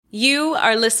You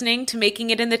are listening to Making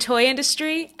It in the Toy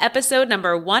Industry, episode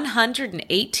number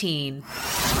 118.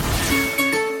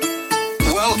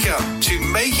 Welcome to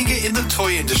Making It in the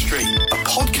Toy Industry, a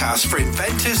podcast for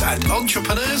inventors and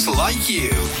entrepreneurs like you.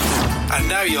 And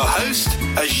now your host,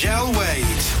 Azhelle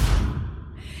Wade.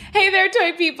 Hey there,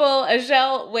 toy people.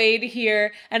 Azhelle Wade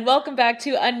here, and welcome back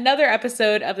to another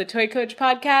episode of the Toy Coach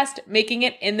podcast, Making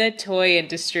It in the Toy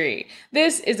Industry.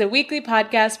 This is a weekly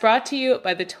podcast brought to you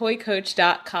by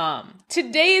thetoycoach.com.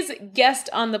 Today's guest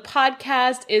on the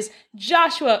podcast is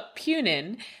Joshua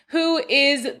Punin, who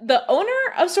is the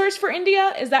owner of Source for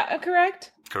India. Is that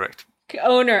correct? Correct.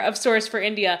 Owner of Source for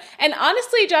India. And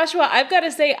honestly, Joshua, I've got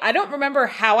to say, I don't remember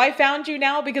how I found you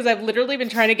now because I've literally been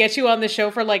trying to get you on the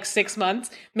show for like 6 months,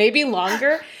 maybe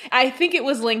longer. I think it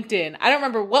was LinkedIn. I don't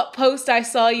remember what post I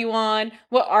saw you on,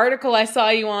 what article I saw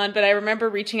you on, but I remember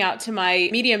reaching out to my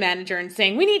media manager and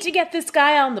saying, we need to get this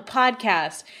guy on the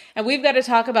podcast. And we've got to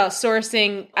talk about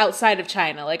sourcing outside of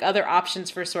China, like other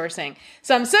options for sourcing.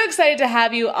 So I'm so excited to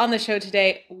have you on the show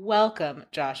today. Welcome,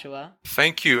 Joshua.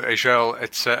 Thank you, Azhelle.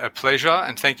 It's a pleasure,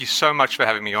 and thank you so much for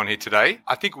having me on here today.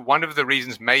 I think one of the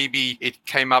reasons maybe it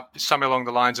came up somewhere along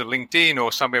the lines of LinkedIn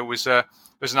or somewhere was an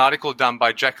article done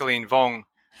by Jacqueline Vong,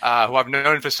 who I've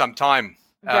known for some time,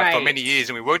 for many years,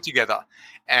 and we worked together.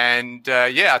 And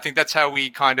I think that's how we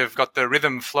kind of got the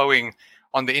rhythm flowing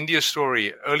on the India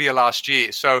story earlier last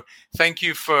year. So thank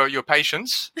you for your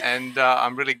patience, and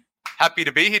I'm really happy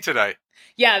to be here today.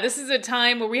 Yeah, this is a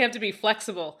time where we have to be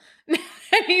flexible.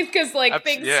 I mean, because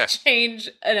things change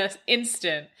in an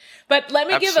instant. But let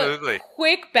me give a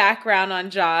quick background on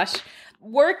Josh.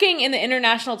 Working in the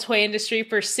international toy industry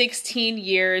for 16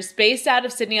 years, based out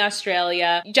of Sydney,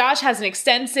 Australia, Josh has an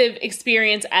extensive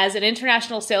experience as an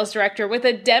international sales director with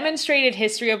a demonstrated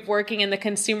history of working in the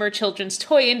consumer children's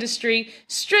toy industry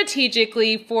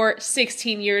strategically for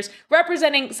 16 years,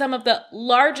 representing some of the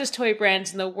largest toy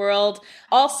brands in the world,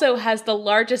 also has the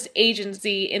largest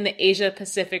agency in the Asia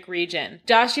Pacific region.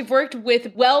 Josh, you've worked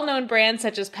with well-known brands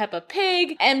such as Peppa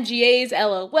Pig, MGA's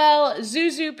LOL,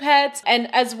 Zuzu Pets,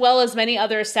 and as well as many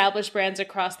other established brands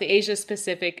across the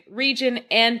Asia-Pacific region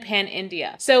and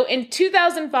Pan-India. So in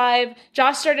 2005,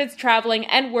 Josh started traveling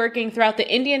and working throughout the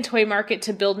Indian toy market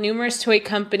to build numerous toy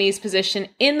companies' position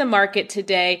in the market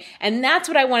today. And that's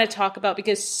what I want to talk about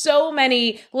because so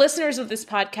many listeners of this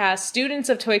podcast, students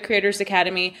of Toy Creators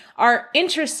Academy, are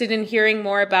interested in hearing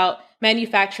more about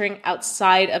manufacturing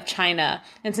outside of China.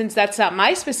 And since that's not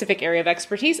my specific area of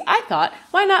expertise, I thought,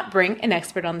 why not bring an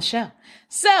expert on the show?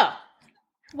 So,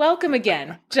 welcome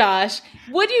again, Josh.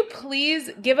 Would you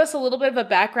please give us a little bit of a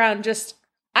background?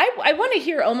 I want to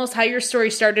hear almost how your story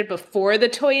started before the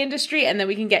toy industry, and then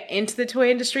we can get into the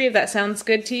toy industry, if that sounds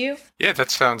good to you. Yeah,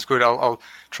 that sounds good. I'll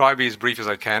try to be as brief as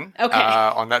I can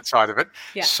on that side of it.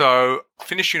 Yeah. So I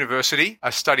finished university. I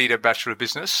studied a Bachelor of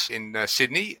Business in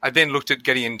Sydney. I then looked at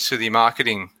getting into the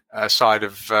marketing side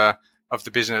of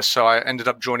the business. So I ended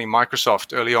up joining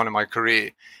Microsoft early on in my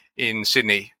career in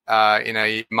Sydney in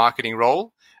a marketing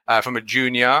role. From a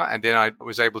junior, and then I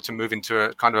was able to move into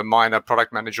a kind of a minor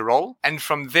product manager role. And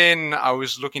from then, I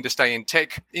was looking to stay in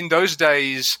tech. In those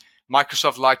days,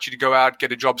 Microsoft liked you to go out,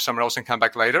 get a job somewhere else and come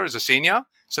back later as a senior.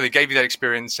 So they gave you that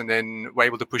experience and then were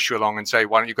able to push you along and say,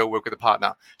 why don't you go work with a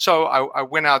partner? So I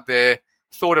went out there,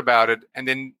 thought about it, and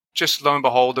then just lo and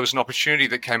behold, there was an opportunity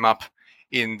that came up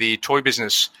in the toy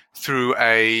business through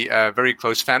a very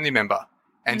close family member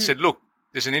and said, look,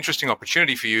 there's an interesting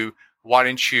opportunity for you. Why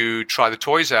don't you try the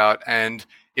toys out? And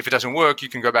if it doesn't work, you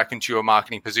can go back into your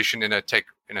marketing position in a tech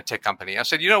company. I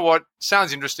said, you know what?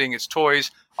 Sounds interesting. It's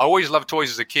toys. I always loved toys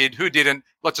as a kid. Who didn't?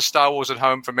 Lots of Star Wars at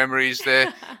home for memories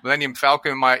there. Millennium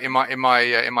Falcon in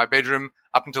my bedroom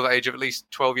up until the age of at least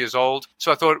 12 years old.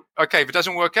 So I thought, okay, if it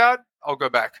doesn't work out, I'll go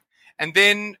back. And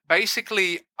then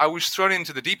basically I was thrown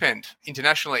into the deep end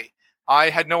internationally.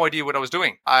 I had no idea what I was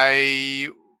doing. I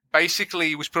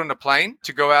basically was put on a plane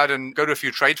to go out and go to a few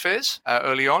trade fairs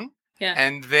early on. Yeah.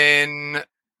 And then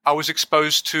I was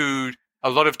exposed to a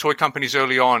lot of toy companies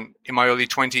early on in my early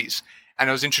 20s. And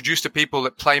I was introduced to people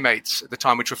at Playmates at the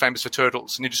time, which were famous for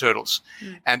Turtles, Ninja Turtles.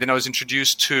 And then I was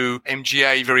introduced to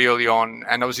MGA very early on.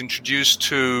 And I was introduced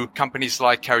to companies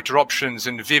like Character Options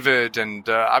and Vivid. And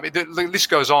the list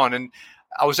goes on. And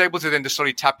I was able to then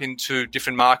slowly tap into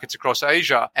different markets across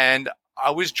Asia. And I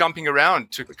was jumping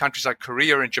around to countries like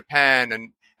Korea and Japan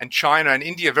and China and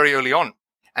India very early on.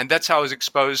 And that's how I was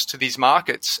exposed to these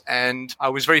markets. And I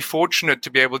was very fortunate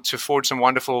to be able to forge some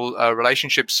wonderful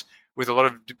relationships with a lot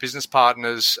of business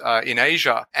partners in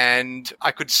Asia. And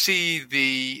I could see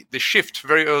the shift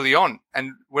very early on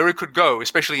and where it could go,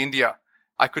 especially India.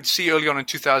 I could see early on in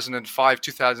 2005,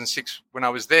 2006, when I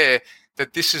was there,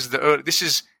 that this is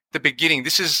the beginning.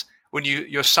 This is when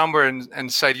you're somewhere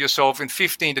and say to yourself, in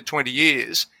 15 to 20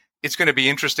 years, it's going to be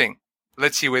interesting.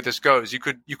 Let's see where this goes. You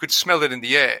could smell it in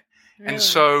the air. Really? And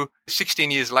so 16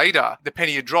 years later, the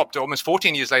penny had dropped. Almost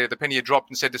 14 years later, the penny had dropped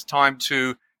and said, it's time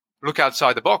to look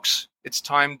outside the box. It's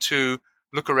time to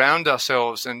look around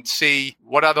ourselves and see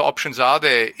what other options are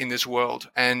there in this world.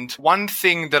 And one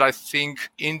thing that I think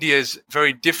India is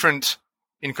very different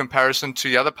in comparison to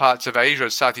the other parts of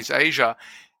Asia, Southeast Asia,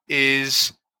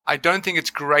 is I don't think it's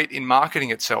great in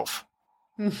marketing itself.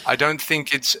 I don't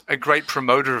think it's a great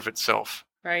promoter of itself.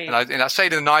 Right. And I say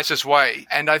it in the nicest way.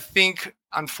 And I think,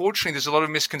 unfortunately, there's a lot of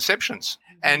misconceptions.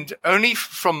 And only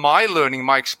from my learning,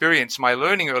 my experience, my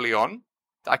learning early on,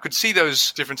 I could see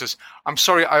those differences. I'm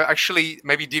sorry, I actually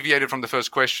maybe deviated from the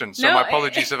first question. So my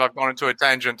apologies if I've gone into a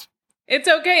tangent. It's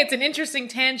okay. It's an interesting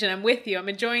tangent. I'm with you. I'm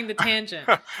enjoying the tangent.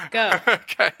 Go.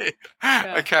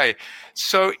 Okay.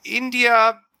 So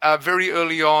India, very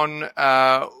early on,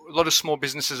 a lot of small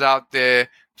businesses out there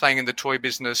playing in the toy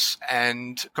business.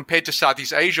 And compared to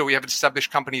Southeast Asia, we have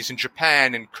established companies in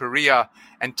Japan and Korea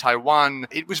and Taiwan.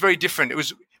 It was very different.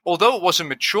 Although it wasn't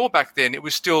mature back then, it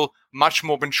was still much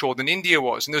more mature than India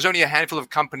was. And there was only a handful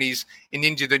of companies in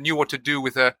India that knew what to do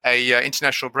with a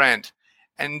international brand.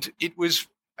 And it was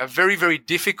very, very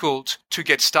difficult to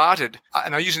get started.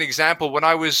 And I'll use an example. When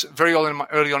I was very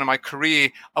early on in my career,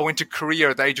 I went to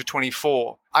Korea at the age of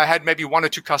 24. I had maybe one or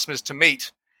two customers to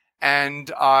meet.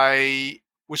 And I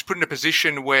was put in a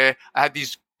position where I had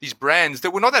these brands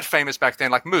that were not that famous back then,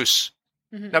 like Moose.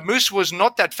 Mm-hmm. Now, Moose was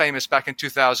not that famous back in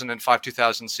 2005,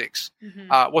 2006.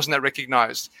 Mm-hmm. Wasn't that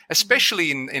recognized,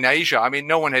 especially in Asia. I mean,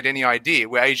 no one had any idea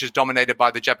where Asia is dominated by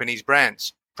the Japanese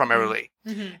brands primarily.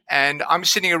 Mm-hmm. And I'm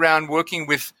sitting around working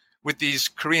with these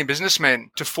Korean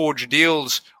businessmen to forge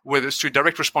deals with us through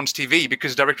direct response TV,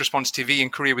 because direct response TV in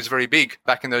Korea was very big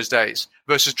back in those days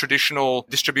versus traditional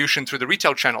distribution through the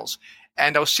retail channels.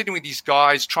 And I was sitting with these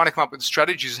guys trying to come up with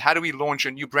strategies. How do we launch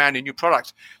a new brand, a new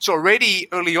product? So already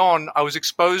early on, I was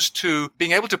exposed to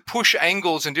being able to push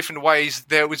angles in different ways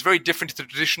that was very different to the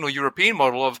traditional European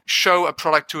model of show a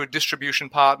product to a distribution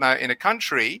partner in a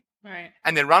country, right,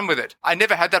 and then run with it. I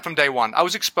never had that from day one. I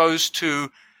was exposed to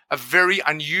a very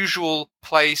unusual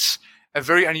place, a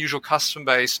very unusual customer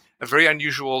base, a very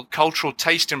unusual cultural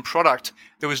taste in product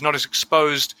that was not as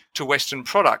exposed to Western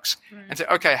products. Right. And say,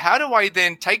 okay, how do I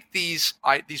then take these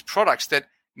products that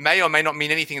may or may not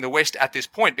mean anything in the West at this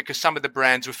point, because some of the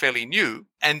brands were fairly new,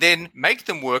 and then make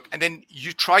them work, and then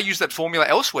you try use that formula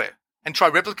elsewhere and try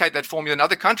replicate that formula in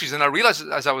other countries. And I realized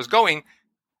as I was going,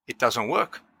 it doesn't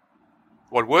work.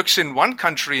 What works in one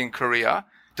country in Korea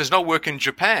does not work in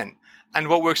Japan. And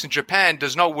what works in Japan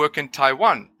does not work in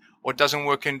Taiwan or doesn't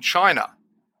work in China.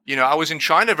 You know, I was in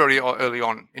China very early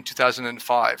on in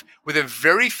 2005 with a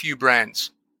very few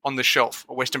brands on the shelf,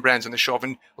 or Western brands on the shelf,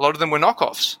 and a lot of them were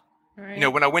knockoffs. Right. You know,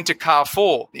 when I went to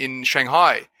Carrefour in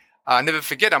Shanghai, I never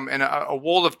forget, I'm in a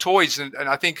wall of toys, and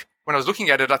I think when I was looking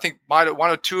at it, I think one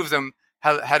or two of them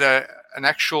had an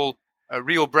actual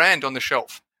real brand on the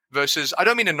shelf. Versus, I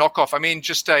don't mean a knockoff. I mean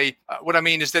just what I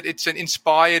mean is that it's an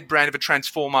inspired brand of a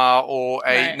Transformer or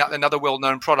another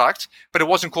well-known product, but it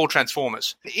wasn't called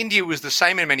Transformers. India was the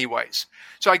same in many ways.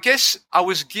 So I guess I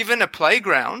was given a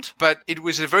playground, but it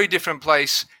was a very different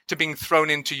place to being thrown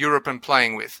into Europe and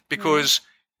playing with, because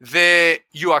there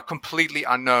you are completely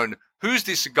unknown. Who's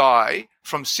this guy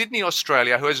from Sydney,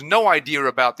 Australia, who has no idea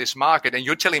about this market, and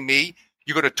you're telling me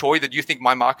you got a toy that you think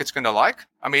my market's going to like?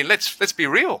 I mean, let's be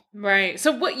real. Right.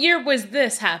 So what year was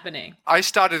this happening? I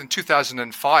started in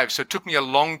 2005, so it took me a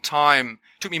long time.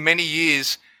 It took me many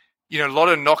years, you know, a lot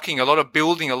of knocking, a lot of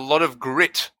building, a lot of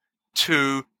grit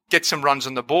to get some runs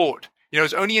on the board. You know, it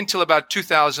was only until about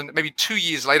 2000, maybe 2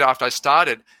 years later after I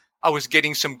started, I was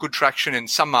getting some good traction in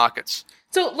some markets.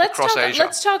 So let's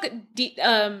talk. We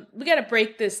got to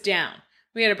break this down.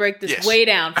 We got to break this way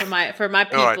down for my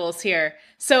peoples here.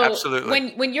 So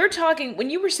absolutely. When you're talking, when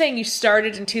you were saying you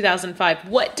started in 2005,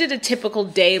 what did a typical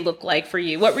day look like for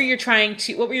you? What were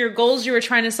your goals you were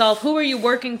trying to solve? Who were you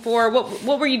working for?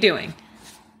 What were you doing?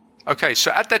 Okay,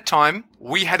 so at that time,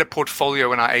 we had a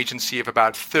portfolio in our agency of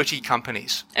about 30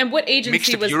 companies. And what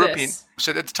agency was this?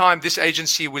 So at the time, this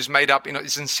agency was made up,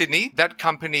 it's in Sydney. That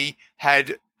company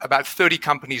had about 30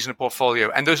 companies in a portfolio.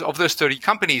 And of those 30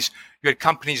 companies, you had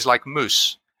companies like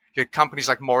Moose. You had companies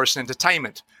like Morrison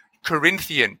Entertainment,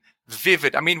 Corinthian,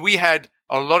 Vivid. I mean, we had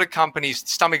a lot of companies.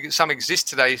 Some exist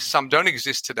today, some don't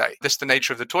exist today. That's the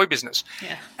nature of the toy business.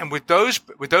 Yeah. And with those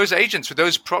agents, with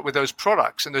those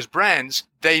products and those brands,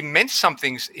 they meant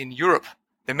something in Europe.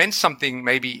 They meant something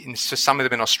maybe for some of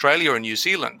them in Australia or New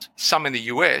Zealand, some in the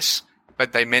US.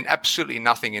 but they meant absolutely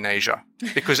nothing in Asia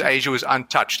because Asia was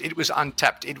untouched. It was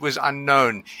untapped. It was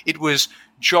unknown. It was,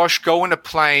 Josh, go on a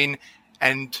plane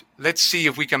and let's see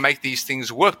if we can make these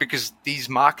things work, because these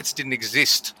markets didn't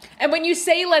exist. And when you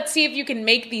say, let's see if you can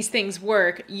make these things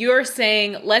work, you're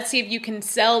saying, let's see if you can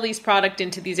sell these products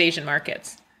into these Asian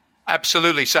markets.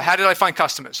 Absolutely. So how did I find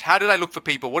customers? How did I look for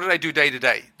people? What did I do day to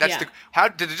day? How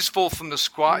did it just fall from the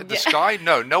sky?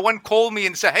 No one called me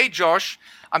and said, hey, Josh,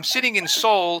 I'm sitting in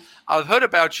Seoul. I've heard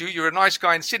about you. You're a nice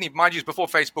guy in Sydney. Mind you, it was before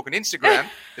Facebook and Instagram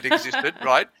that existed,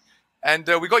 right? And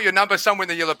we got your number somewhere in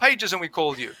the yellow pages and we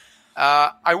called you.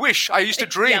 I wish. I used to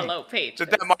dream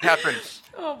that might happen.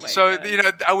 Oh my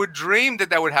God. I would dream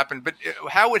that would happen. But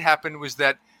how it happened was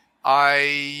that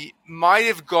I might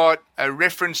have got a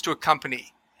reference to a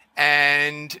company.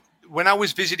 And when I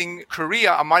was visiting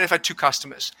Korea, I might have had 2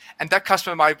 customers. And that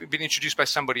customer might have been introduced by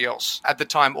somebody else at the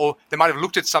time, or they might have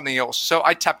looked at something else. So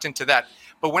I tapped into that.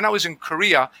 But when I was in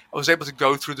Korea, I was able to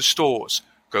go through the stores,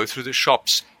 go through the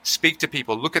shops, speak to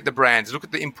people, look at the brands, look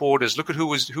at the importers, look at who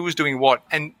was doing what.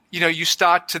 And, you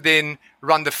start to then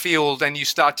run the field and you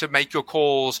start to make your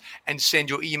calls and send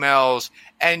your emails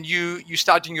and you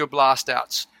start doing your blast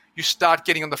outs. You start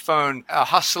getting on the phone,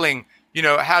 hustling.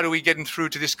 How do we get in through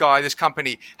to this guy, this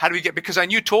company? Because I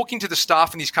knew talking to the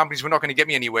staff in these companies were not going to get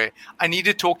me anywhere. I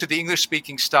needed to talk to the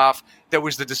English-speaking staff that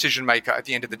was the decision maker at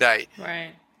the end of the day.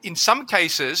 Right. In some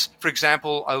cases, for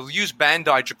example, I'll use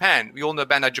Bandai Japan. We all know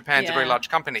Bandai Japan is a very large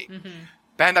company. Mm-hmm.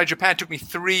 Bandai Japan took me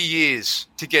 3 years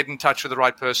to get in touch with the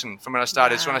right person from when I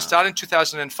started. Wow. So when I started in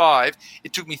 2005,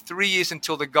 it took me 3 years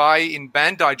until the guy in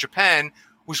Bandai Japan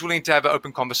was willing to have an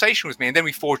open conversation with me. And then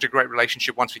we forged a great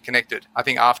relationship once we connected, I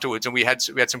think, afterwards. And we had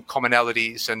some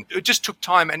commonalities. And it just took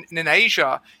time. And in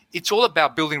Asia, it's all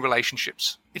about building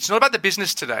relationships. It's not about the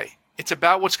business today. It's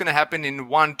about what's going to happen in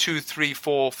 1, 2, 3,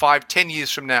 4, 5, 10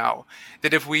 years from now.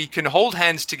 That if we can hold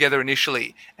hands together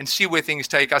initially and see where things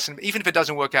take us, and even if it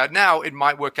doesn't work out now, it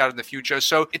might work out in the future.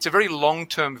 So it's a very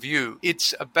long-term view.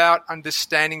 It's about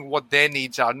understanding what their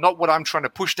needs are, not what I'm trying to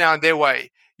push down their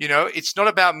way. It's not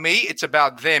about me, it's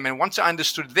about them. And once I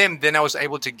understood them, then I was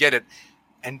able to get it.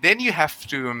 And then you have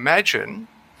to imagine,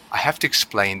 I have to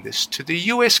explain this to the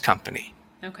US company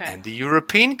and the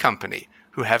European company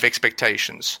who have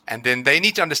expectations. And then they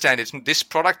need to understand it's this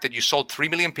product that you sold 3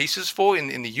 million pieces for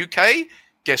in the UK.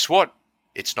 Guess what?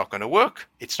 It's not going to work.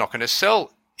 It's not going to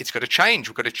sell. It's got to change.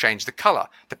 We've got to change the color,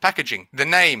 the packaging, the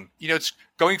name. It's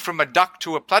going from a duck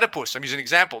to a platypus. I'm using an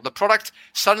example. The product,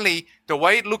 suddenly, the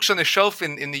way it looks on the shelf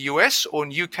in the US or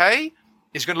in UK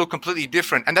is going to look completely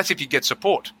different. And that's if you get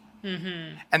support.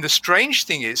 Mm-hmm. And the strange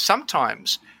thing is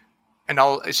sometimes,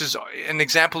 this is an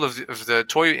example of the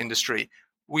toy industry,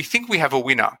 we think we have a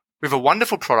winner. We have a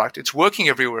wonderful product. It's working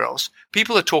everywhere else.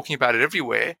 People are talking about it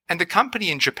everywhere. And the company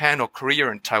in Japan or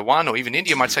Korea and Taiwan or even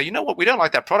India might say, you know what, we don't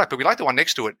like that product, but we like the one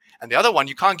next to it. And the other one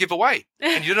you can't give away.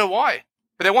 And you don't know why.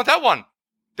 But they want that one.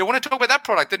 They want to talk about that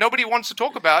product that nobody wants to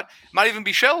talk about, might even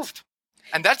be shelved.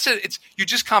 And that's it. You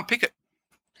just can't pick it.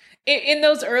 In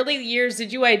those early years,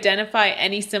 did you identify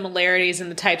any similarities in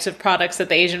the types of products that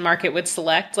the Asian market would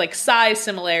select, like size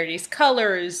similarities,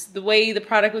 colors, the way the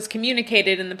product was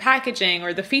communicated in the packaging,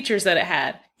 or the features that it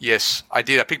had? Yes, I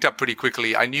did. I picked up pretty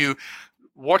quickly. I knew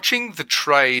watching the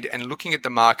trade and looking at the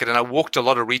market, and I walked a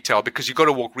lot of retail because you've got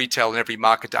to walk retail in every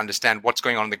market to understand what's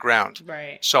going on the ground.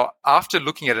 Right. So after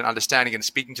looking at it, understanding and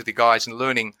speaking to the guys and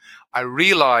learning, I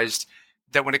realized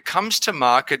that when it comes to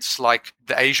markets like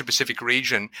the Asia Pacific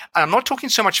region, and I'm not talking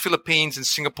so much Philippines and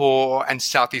Singapore and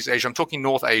Southeast Asia, I'm talking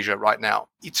North Asia right now.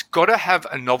 It's got to have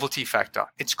a novelty factor.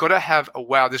 It's got to have a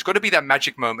wow. There's got to be that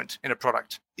magic moment in a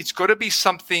product. It's got to be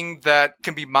something that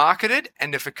can be marketed.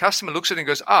 And if a customer looks at it and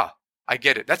goes, I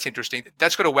get it. That's interesting.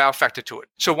 That's got a wow factor to it.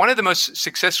 So one of the most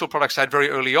successful products I had very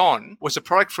early on was a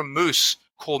product from Moose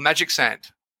called Magic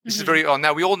Sand. This is very old.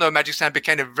 Now, we all know Magic Sand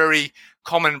became a very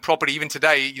common property even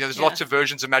today. There's lots of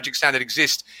versions of Magic Sand that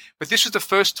exist. But this was the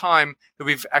first time that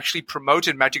we've actually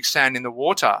promoted Magic Sand in the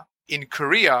water in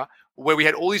Korea, where we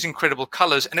had all these incredible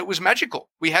colors, and it was magical.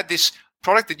 We had this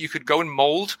product that you could go and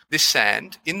mold this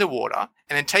sand in the water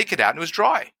and then take it out, and it was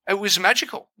dry. It was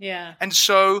magical. Yeah. And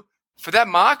so for that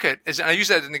market, and I use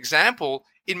that as an example,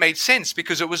 it made sense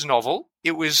because it was novel,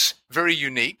 it was very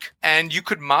unique, and you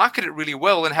could market it really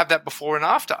well and have that before and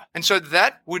after. And so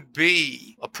that would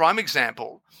be a prime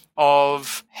example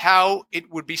of how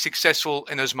it would be successful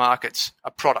in those markets, a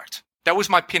product. That was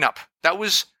my pinup. That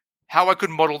was how I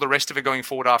could model the rest of it going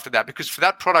forward after that. Because for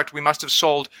that product, we must have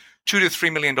sold $2 to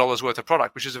 $3 million worth of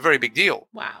product, which is a very big deal.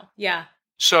 Wow. Yeah.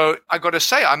 So I got to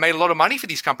say, I made a lot of money for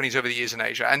these companies over the years in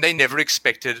Asia, and they never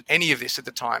expected any of this at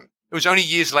the time. It was only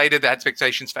years later they had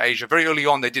expectations for Asia. Very early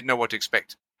on, they didn't know what to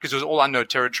expect because it was all unknown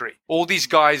territory. All these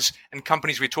guys and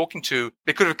companies we're talking to,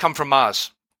 they could have come from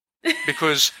Mars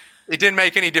because it didn't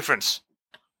make any difference.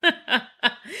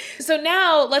 So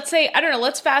now, let's say, I don't know,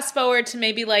 let's fast forward to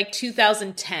maybe like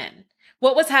 2010.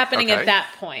 What was happening at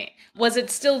that point? Was it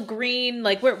still green?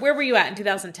 Like, where were you at in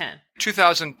 2010?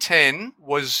 2010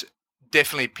 was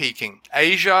definitely peaking.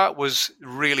 Asia was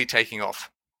really taking off.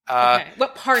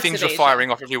 What parts things of were Asia? firing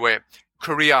off everywhere.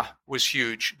 Korea was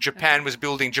huge. Japan was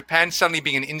building. Japan suddenly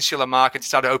being an insular market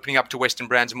started opening up to Western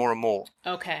brands more and more.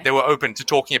 Okay. They were open to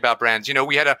talking about brands. You know,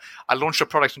 I launched a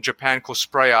product in Japan called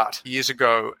Spray Art years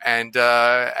ago, and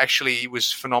actually it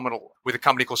was phenomenal with a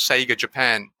company called Sega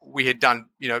Japan. We had done,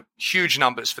 huge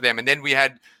numbers for them. And then we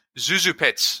had Zuzu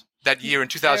Pets that year in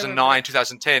 2009,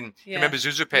 2010. Yeah. Remember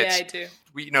Zuzu Pets? Yeah,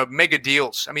 I do. Mega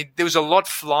deals. I mean, there was a lot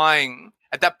flying.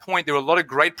 At that point, there were a lot of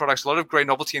great products, a lot of great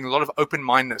novelty, and a lot of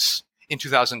open-mindedness in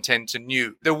 2010 to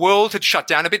new. The world had shut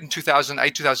down a bit in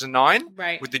 2008,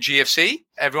 2009 with the GFC.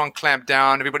 Everyone clamped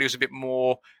down. Everybody was a bit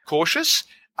more cautious.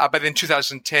 But in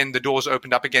 2010, the doors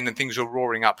opened up again and things were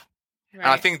roaring up. Right. And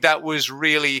I think that was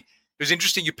it was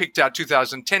interesting you picked out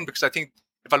 2010 because I think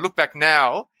if I look back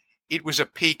now, it was a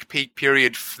peak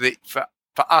period for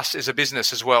us as a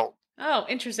business as well. Oh,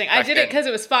 interesting. I did it because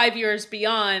it was 5 years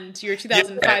beyond your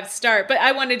 2005 start, but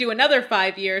I want to do another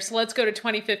 5 years, so let's go to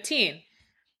 2015.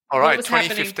 All right,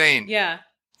 2015. Happening? Yeah.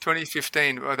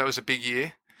 2015, that was a big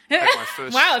year. Like my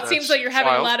first, wow, it seems like you're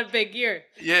having a lot of big years.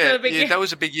 Yeah, that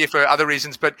was a big year for other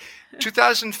reasons. But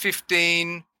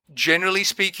 2015, generally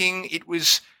speaking, it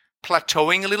was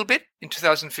plateauing a little bit in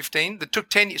 2015. That took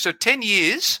 10 years. So 10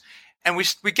 years, and we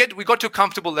got to a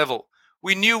comfortable level.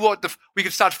 We knew we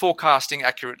could start forecasting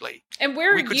accurately. And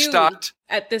where are you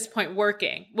at this point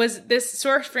working? Was this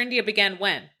Source for India began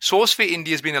when? Source for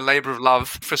India has been a labor of love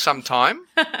for some time,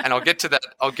 and I'll get to that.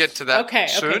 Okay,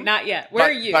 soon. Okay, not yet. Where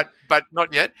are you? But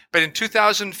not yet. But in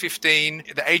 2015,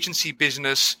 the agency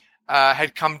business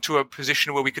had come to a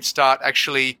position where we could start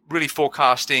actually really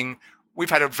forecasting. We've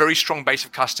had a very strong base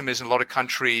of customers in a lot of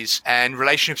countries, and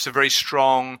relationships are very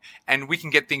strong, and we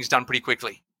can get things done pretty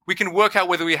quickly. We can work out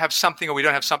whether we have something or we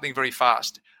don't have something very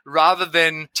fast. Rather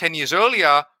than 10 years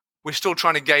earlier, we're still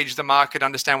trying to gauge the market,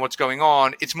 understand what's going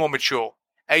on. It's more mature.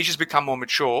 Asia's become more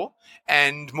mature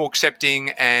and more accepting.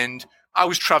 And I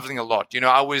was traveling a lot.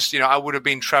 I would have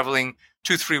been traveling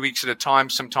 2-3 weeks at a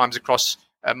time, sometimes across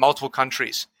multiple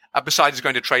countries, besides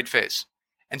going to trade fairs.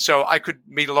 And so I could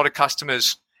meet a lot of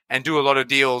customers and do a lot of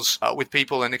deals with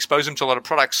people and expose them to a lot of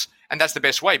products. And that's the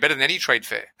best way, better than any trade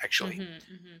fair, actually.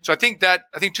 So I think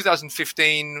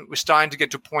 2015 we're starting to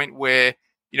get to a point where,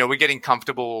 we're getting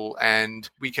comfortable and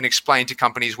we can explain to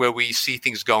companies where we see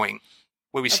things going,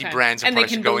 where we see brands and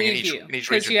products going in each region.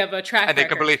 Because you have a track record. And they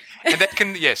can believe, and they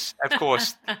can, yes,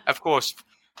 of course.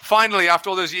 Finally, after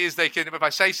all those years, they can, if I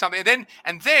say something,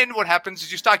 and then what happens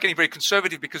is you start getting very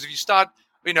conservative because if you start,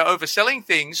 overselling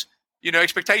things,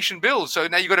 expectation builds. So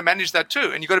now you've got to manage that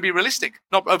too. And you've got to be realistic,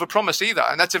 not overpromise either.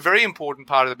 And that's a very important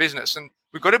part of the business. And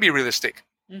we've got to be realistic.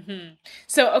 Mm-hmm.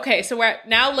 So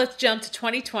now let's jump to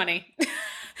 2020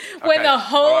 when the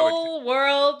whole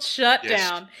world shut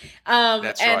down.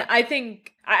 That's and right. I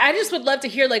think I just would love to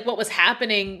hear what was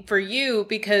happening for you,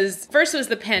 because first it was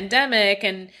the pandemic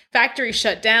and factories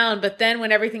shut down, but then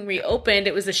when everything reopened,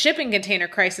 it was the shipping container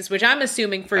crisis, which I'm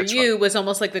assuming for you was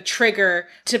almost like the trigger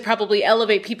to probably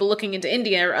elevate people looking into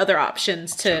India or other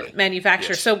options to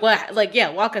manufacture. Yes. So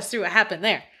walk us through what happened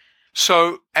there.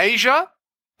 So Asia,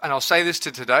 and I'll say this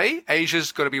to today,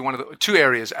 Asia's got to be one of the two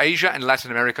areas, Asia and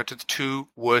Latin America, to the two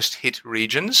worst hit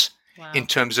regions in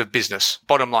terms of business,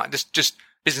 bottom line, just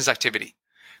business activity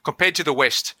compared to the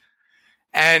West.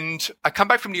 And I come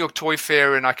back from New York Toy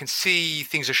Fair and I can see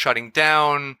things are shutting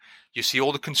down. You see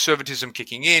all the conservatism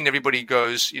kicking in. Everybody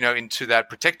goes, into that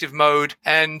protective mode.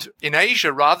 And in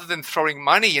Asia, rather than throwing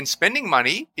money and spending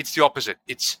money, it's the opposite.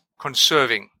 It's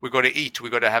conserving. We've got to eat.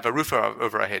 We've got to have a roof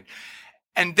over our head.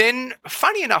 And then,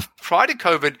 funny enough, prior to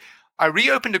COVID, I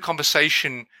reopened a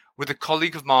conversation with a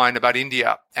colleague of mine about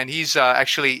India. And he's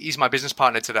my business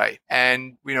partner today.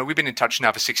 And, we've been in touch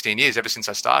now for 16 years, ever since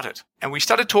I started. And we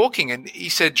started talking and he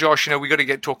said, Josh, we got to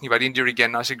get talking about India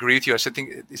again. And I agree with you. I said, I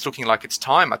think it's looking like it's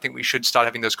time. I think we should start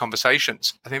having those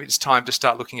conversations. I think it's time to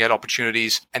start looking at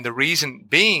opportunities. And the reason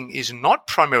being is not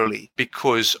primarily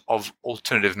because of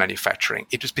alternative manufacturing.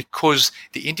 It was because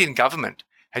the Indian government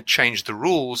had changed the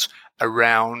rules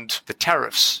around the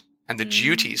tariffs and the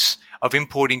duties of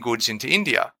importing goods into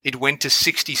India. It went to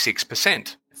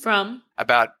 66%. From?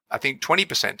 About, I think,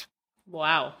 20%.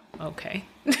 Wow. Okay.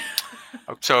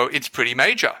 So it's pretty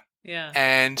major. Yeah.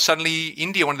 And suddenly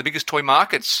India, one of the biggest toy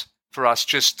markets for us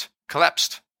just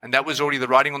collapsed. And that was already the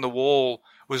writing on the wall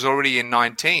was already in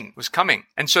 19, was coming.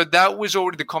 And so that was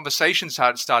already the conversations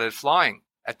had started flying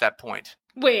at that point.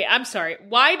 Wait, I'm sorry.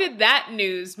 Why did that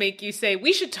news make you say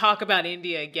we should talk about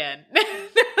India again?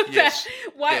 Yes.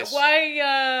 Why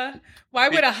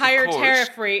would a higher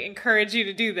tariff rate encourage you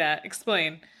to do that?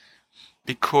 Explain.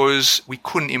 Because we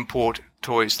couldn't import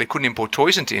toys. They couldn't import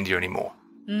toys into India anymore.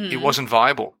 It wasn't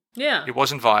viable. Yeah. It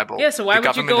wasn't viable. Yeah, so why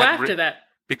would you go after that?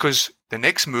 Because the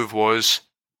next move was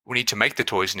we need to make the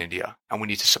toys in India and we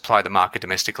need to supply the market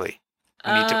domestically.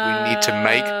 We need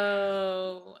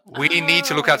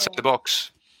to look outside the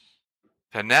box.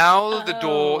 So now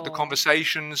the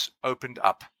conversations opened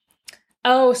up.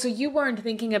 Oh, so you weren't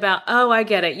thinking about, I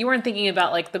get it. You weren't thinking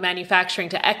about like the manufacturing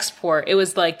to export. It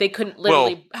was like they couldn't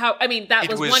literally, that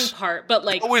was one part, but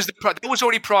like. That was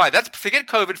already prior. Forget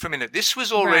COVID for a minute. This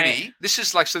was already, This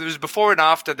is like, so there was before and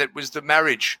after that was the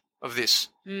marriage of this.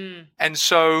 And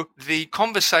so the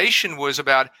conversation was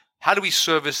about how do we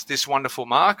service this wonderful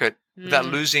market without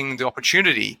losing the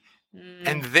opportunity?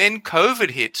 And then COVID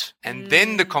hit, and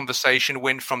then the conversation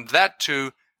went from that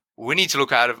to we need to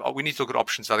look at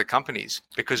options to other companies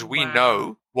because we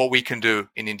know what we can do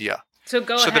in India. So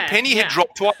ahead. The penny had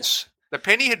dropped twice. The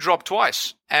penny had dropped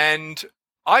twice, and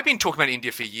I've been talking about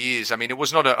India for years. I mean, it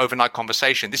was not an overnight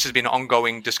conversation. This has been an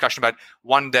ongoing discussion about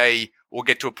one day we'll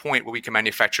get to a point where we can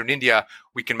manufacture in India.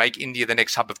 We can make India the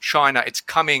next hub of China. It's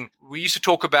coming. We used to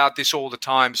talk about this all the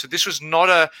time. So this was not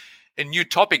a new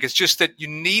topic. It's just that you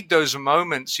need those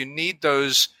moments. You need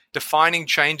those defining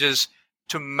changes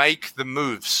to make the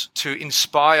moves, to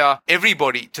inspire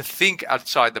everybody to think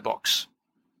outside the box.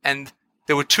 And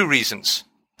there were two reasons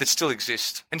that still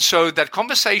exist. And so that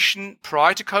conversation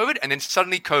prior to COVID, and then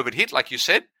suddenly COVID hit, like you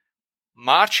said,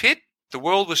 March hit, the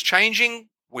world was changing.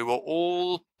 We were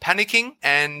all panicking.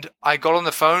 And I got on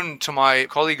the phone to my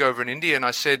colleague over in India and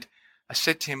I said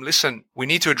to him, listen, we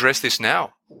need to address this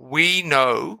now. We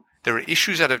know there are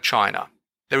issues out of China.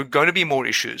 There are going to be more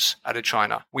issues out of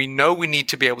China. We know we need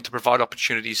to be able to provide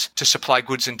opportunities to supply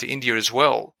goods into India as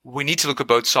well. We need to look at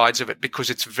both sides of it because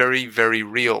it's very, very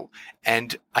real.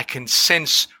 And I can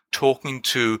sense talking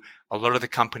to a lot of the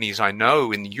companies I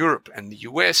know in Europe and the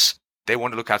US, they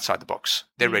want to look outside the box.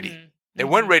 They're ready. They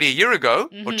weren't ready a year ago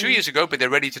or 2 years ago, but they're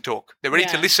ready to talk. They're ready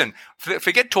to listen.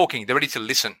 Forget talking. They're ready to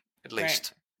listen, at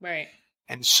least. Right.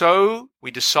 And so we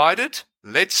decided,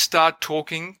 let's start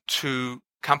talking to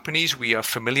companies we are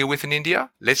familiar with in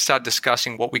India. Let's start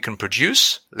discussing what we can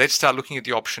produce. Let's start looking at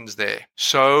the options there.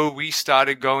 So we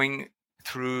started going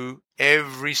through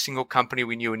every single company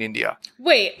we knew in India.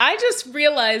 Wait, I just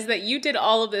realized that you did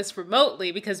all of this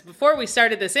remotely because before we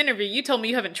started this interview, you told me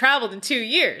you haven't traveled in 2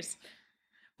 years.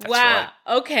 That's wow.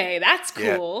 Right. Okay, that's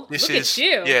cool. Look at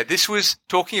you. Yeah, this was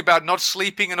talking about not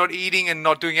sleeping and not eating and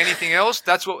not doing anything else.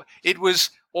 That's what it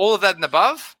was, all of that and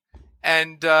above.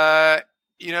 And,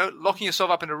 locking yourself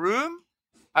up in a room.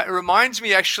 It reminds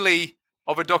me actually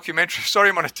of a documentary. Sorry,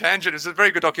 I'm on a tangent. It's a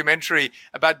very good documentary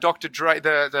about Dr. Dre,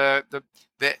 the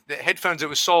headphones that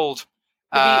were sold.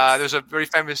 There's a very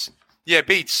famous,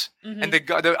 Beats. Mm-hmm. And the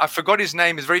guy, I forgot his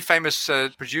name, is a very famous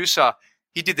producer.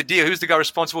 He did the deal. Who's the guy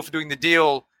responsible for doing the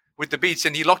deal with the Beats?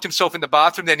 And he locked himself in the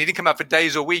bathroom there and he didn't come out for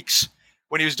days or weeks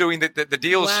when he was doing the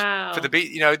deals for the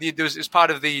Beat. It was part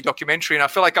of the documentary. And I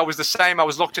feel like I was the same. I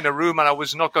was locked in a room and I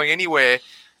was not going anywhere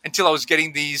until I was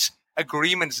getting these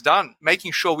agreements done,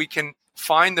 making sure we can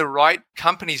find the right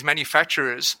companies,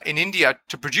 manufacturers in India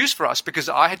to produce for us, because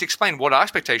I had to explain what our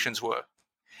expectations were.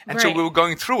 And so we were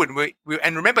going through it.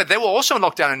 And remember, they were also in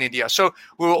lockdown in India. So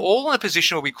we were all in a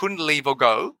position where we couldn't leave or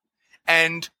go.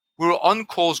 And we were on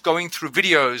calls going through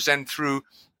videos and through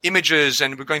images,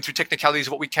 and we're going through technicalities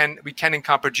of what we can and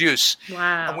can't produce.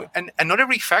 Wow. And not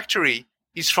every factory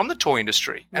is from the toy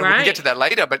industry. And we can get to that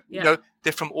later, but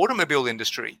they're from automobile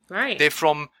industry. Right. They're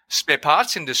from spare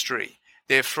parts industry.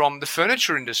 They're from the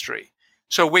furniture industry.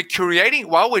 So we're curating,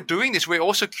 while we're doing this, we're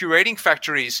also curating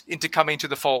factories into coming to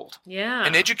the fold. Yeah.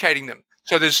 And educating them.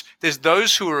 So there's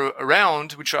those who are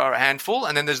around, which are a handful,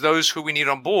 and then there's those who we need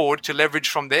on board to leverage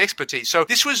from their expertise. So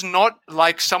this was not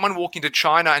like someone walking to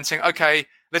China and saying, okay,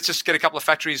 let's just get a couple of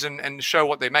factories and show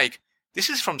what they make. This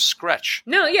is from scratch.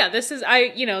 No, yeah, this is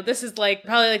like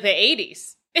probably like the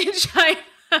 80s in China.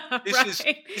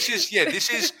 This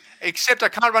is except I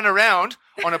can't run around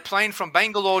on a plane from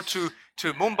Bangalore to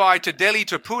Mumbai to Delhi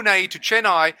to Pune to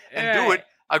Chennai and do it.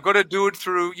 I've got to do it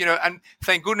through, and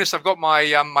thank goodness I've got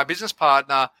my my business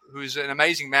partner, who's an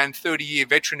amazing man, 30-year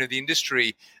veteran of the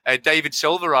industry, David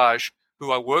Selvaraj,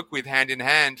 who I work with hand in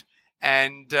hand,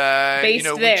 and based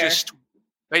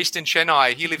in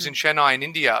Chennai. He lives in Chennai in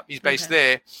India. He's based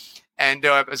there, And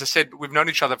as I said, we've known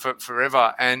each other for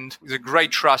forever, and there's a great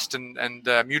trust and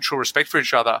mutual respect for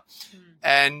each other.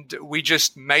 And we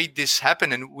just made this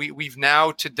happen. And we've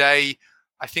now today,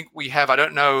 I think we have, I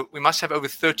don't know, we must have over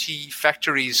 30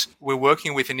 factories we're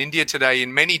working with in India today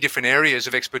in many different areas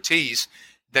of expertise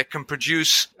that can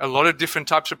produce a lot of different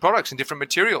types of products and different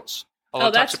materials. Oh,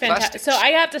 that's fantastic. So I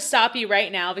have to stop you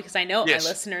right now because I know what my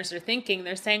listeners are thinking.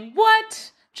 They're saying,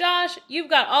 what? Josh, you've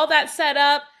got all that set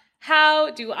up. How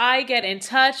do I get in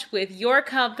touch with your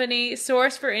company,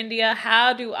 Source for India?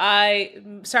 How do I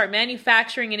start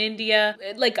manufacturing in India?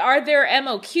 Like, are there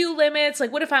MOQ limits?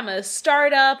 Like, what if I'm a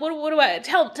startup? What do I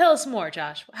tell us more,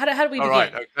 Josh? How do we begin? All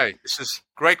right, okay. This is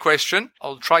a great question.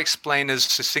 I'll try to explain as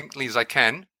succinctly as I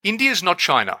can. India is not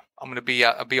China. I'm going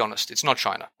to be honest. It's not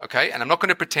China, okay? And I'm not going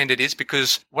to pretend it is,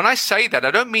 because when I say that,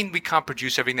 I don't mean we can't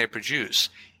produce everything they produce.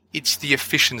 It's the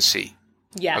efficiency.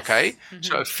 Yes. Okay. Mm-hmm.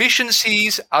 So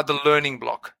efficiencies are the learning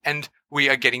block, and we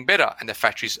are getting better, and the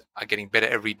factories are getting better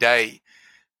every day.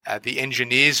 The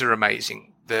engineers are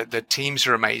amazing. The teams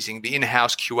are amazing. The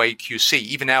in-house QA, QC,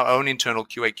 even our own internal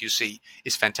QA, QC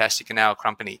is fantastic in our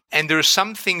company. And there are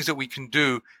some things that we can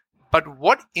do, but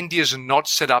what India's not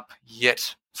set up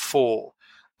yet for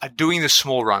are doing the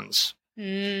small runs.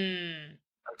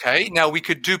 Okay. Now we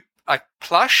could do like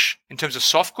plush in terms of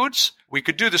soft goods. We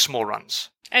could do the small runs.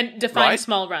 And define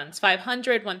small runs,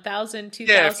 500, 1,000,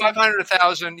 2,000? Yeah, 500,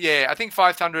 1,000. Yeah, I think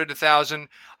 500, 1,000.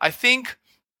 I think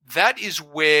that is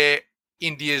where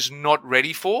India's not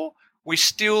ready for. We're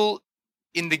still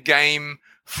in the game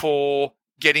for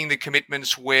getting the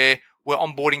commitments where we're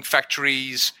onboarding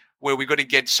factories, where we've got to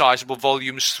get sizable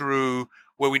volumes through,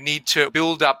 where we need to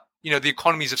build up, the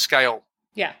economies of scale,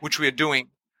 which we are doing.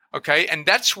 Okay, and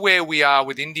that's where we are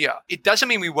with India. It doesn't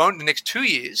mean we won't in the next 2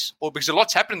 years, or because a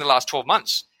lot's happened in the last 12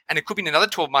 months, and it could be in another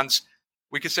 12 months.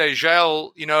 We could say,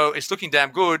 Jael, it's looking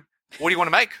damn good. What do you want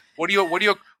to make? What do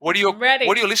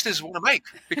your listeners want to make?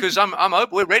 Because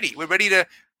we're ready. We're ready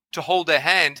to hold their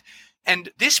hand.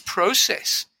 And this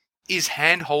process is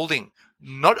hand holding,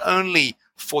 not only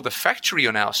for the factory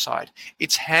on our side,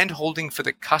 it's hand holding for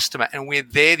the customer, and we're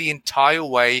there the entire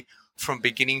way from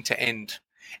beginning to end.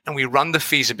 And we run the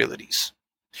feasibilities.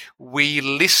 We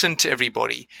listen to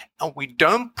everybody, and we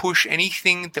don't push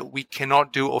anything that we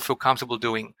cannot do or feel comfortable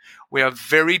doing. We are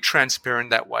very transparent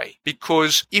that way,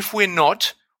 because if we're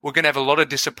not, we're going to have a lot of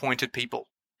disappointed people,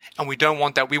 and we don't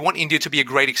want that. We want India to be a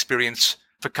great experience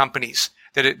for companies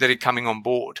that are coming on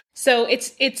board. So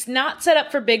it's not set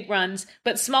up for big runs,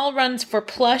 but small runs for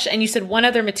plush. And you said one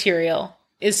other material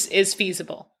is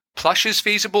feasible. Plush is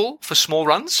feasible for small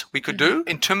runs. We could do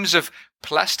in terms of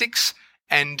plastics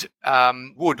and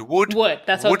wood.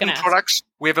 That's what wooden products.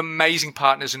 We have amazing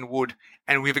partners in wood,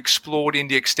 and we've explored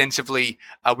India extensively.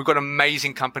 We've got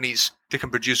amazing companies that can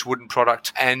produce wooden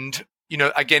product, and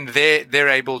again, they're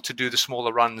able to do the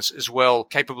smaller runs as well,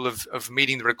 capable of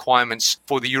meeting the requirements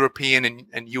for the European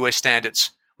and US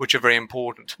standards, which are very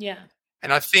important. Yeah.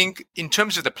 And I think in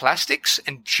terms of the plastics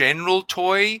and general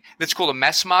toy, let's call it a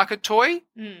mass market toy,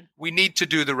 we need to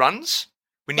do the runs.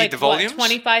 We need the volumes.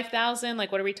 25,000?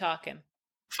 Like, what are we talking?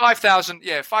 5,000.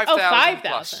 Yeah, 5,000. Oh,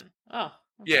 5,000. Oh.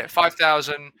 Okay. Yeah,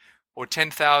 5,000 or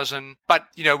 10,000. But,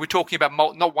 we're talking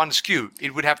about not one SKU.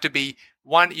 It would have to be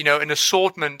one, an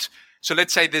assortment. So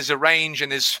let's say there's a range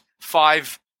and there's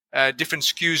 5 different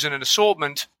SKUs in an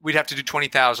assortment. We'd have to do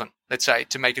 20,000, let's say,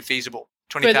 to make it feasible.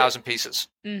 20,000 pieces.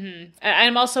 Mm-hmm.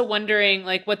 I'm also wondering,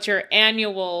 like, what's your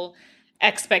annual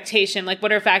expectation? Like,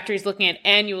 what are factories looking at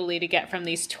annually to get from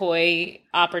these toy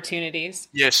opportunities?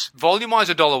 Yes. Volume-wise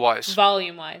or dollar-wise?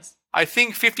 Volume-wise. I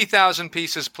think 50,000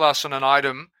 pieces plus on an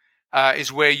item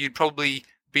is where you'd probably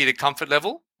be at a comfort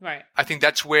level. Right. I think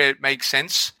that's where it makes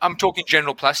sense. I'm talking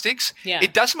general plastics. Yeah.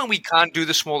 It doesn't mean we can't do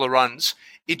the smaller runs.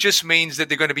 It just means that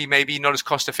they're going to be maybe not as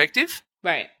cost effective.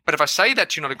 Right. But if I say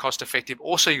that you're not cost effective,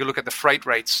 also you look at the freight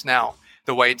rates now,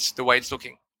 the way it's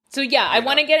looking. So I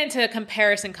want to get into a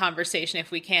comparison conversation if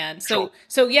we can. So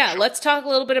sure. Let's talk a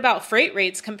little bit about freight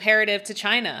rates comparative to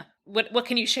China. What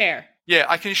can you share? Yeah,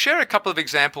 I can share a couple of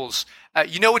examples.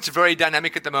 It's very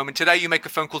dynamic at the moment. Today you make a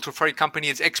phone call to a freight company,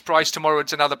 it's X price. Tomorrow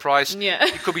it's another price. Yeah.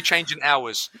 It could be changed in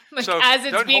hours. Like, so as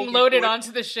it's being loaded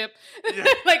onto the ship. Yeah.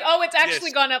 Like, it's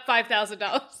actually gone up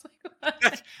 $5,000.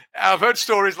 I've heard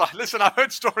stories like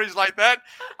that.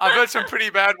 I've heard some pretty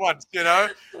bad ones,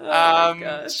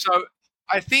 So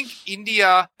I think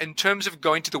India, in terms of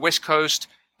going to the West Coast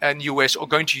and US or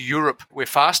going to Europe, we're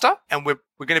faster and we're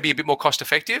going to be a bit more cost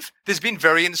effective. There's been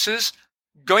variances.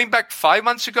 Going back 5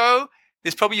 months ago,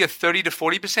 there's probably a 30 to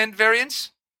 40%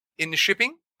 variance in the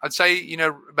shipping. I'd say,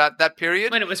 about that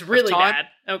period. When it was really bad.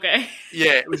 Okay.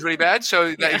 Yeah, it was really bad.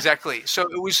 So exactly. So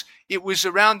it was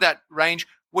around that range.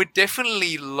 We're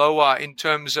definitely lower in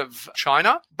terms of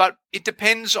China, but it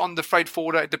depends on the freight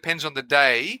forwarder. It depends on the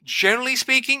day. Generally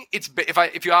speaking,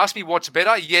 if you ask me what's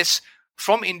better, yes,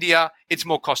 from India, it's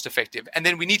more cost effective. And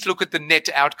then we need to look at the net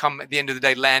outcome at the end of the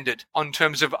day landed on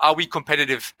terms of, are we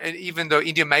competitive? And even though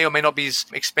India may or may not be as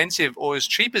expensive or as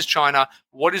cheap as China,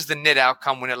 what is the net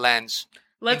outcome when it lands?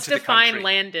 Let's define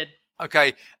landed.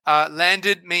 Okay.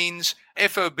 Landed means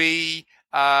FOB,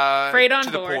 freight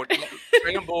on board.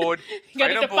 Freight on board. You got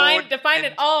to define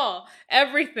it all.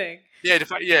 Everything. Yeah,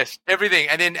 yes, everything.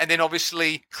 And then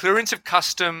obviously clearance of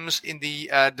customs in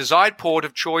the desired port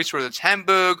of choice, whether it's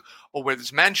Hamburg or whether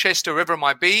it's Manchester, wherever it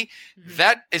might be. Mm-hmm.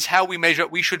 That is how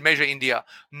we should measure India.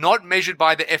 Not measured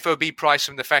by the FOB price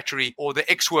from the factory or the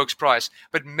Ex-Works price,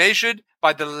 but measured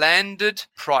by the landed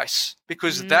price,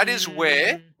 because that is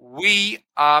where we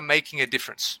are making a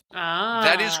difference.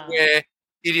 That is where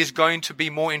it is going to be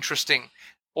more interesting.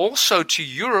 Also to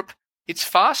Europe, it's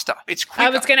faster. It's quicker. I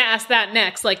was going to ask that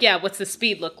next. What's the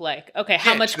speed look like? Okay,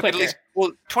 how much quicker?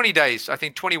 20 days. I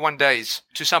think 21 days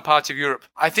to some parts of Europe.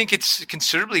 I think it's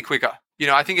considerably quicker.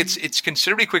 I think it's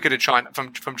considerably quicker to China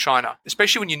from China,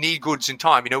 especially when you need goods in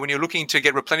time. When you're looking to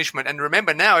get replenishment. And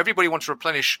remember, now everybody wants to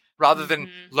replenish rather than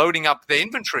loading up their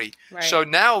inventory. Right. So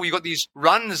now we've got these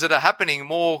runs that are happening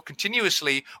more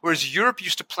continuously, whereas Europe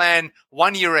used to plan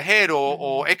 1 year ahead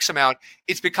or X amount.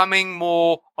 It's becoming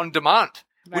more on demand.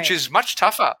 Right. Which is much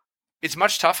tougher. It's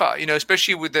much tougher,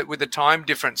 especially with the time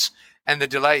difference and the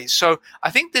delays. So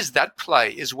I think there's that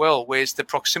play as well, where's the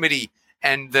proximity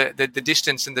and the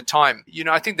distance and the time.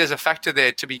 I think there's a factor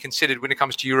there to be considered when it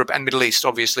comes to Europe and Middle East,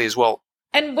 obviously, as well.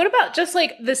 And what about just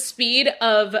the speed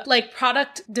of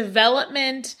product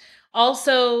development,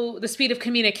 also the speed of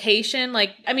communication?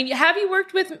 Have you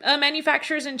worked with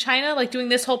manufacturers in China, doing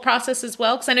this whole process as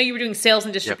well? Because I know you were doing sales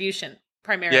and distribution. Yep.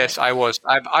 Primarily. Yes, I was.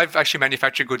 I've actually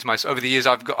manufactured goods myself over the years.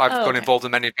 I've got involved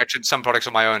and manufactured some products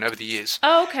on my own over the years.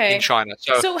 Oh, okay. In China.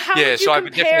 So how would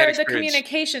you compare the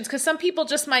communications? Because some people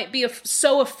just might be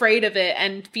so afraid of it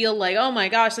and feel like, oh my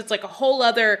gosh, it's a whole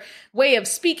other way of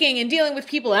speaking and dealing with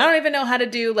people. I don't even know how to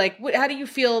do. How do you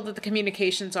feel that the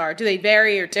communications are? Do they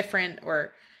vary or different,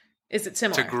 or is it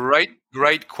similar? It's a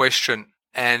great question.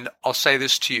 And I'll say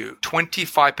this to you: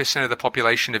 25% of the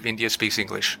population of India speaks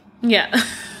English. Yeah.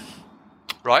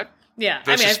 Right? Yeah.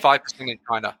 Versus 5% in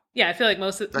China. Yeah, I feel like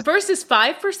versus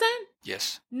 5%?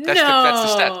 Yes. That's the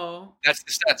stats. That's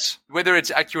the stats. Whether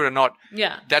it's accurate or not.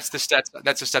 Yeah. That's the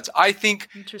stats. I think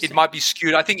it might be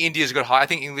skewed. I think India's got high. I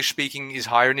think English speaking is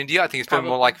higher in India. I think it's probably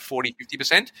more like 40,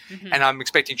 50%. Mm-hmm. And I'm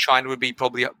expecting China would be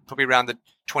probably around the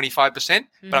 25%.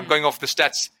 Mm-hmm. But I'm going off the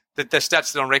stats. The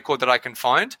stats that are on record that I can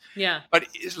find. Yeah. But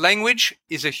language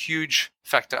is a huge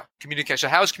factor. Communication. So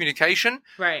how is communication?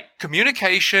 Right.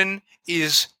 Communication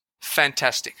is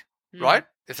fantastic, right?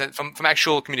 From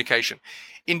actual communication.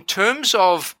 In terms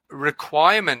of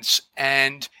requirements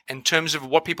and in terms of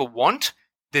what people want,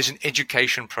 there's an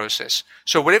education process.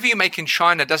 So whatever you make in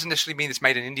China doesn't necessarily mean it's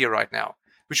made in India right now,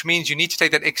 which means you need to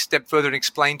take that next step further and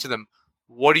explain to them,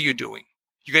 what are you doing?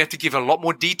 You're going to have to give a lot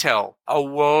more detail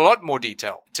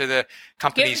to the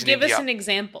companies in India. Give us an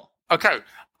example. Okay.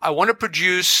 I want to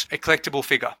produce a collectible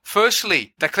figure.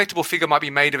 Firstly, that collectible figure might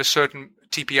be made of a certain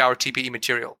TPR or TPE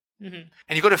material. Mm-hmm.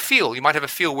 And you've got a feel. You might have a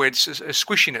feel where it's a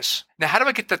squishiness. Now, how do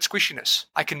I get that squishiness?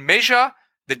 I can measure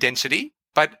the density,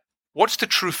 but what's the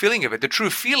true feeling of it? The true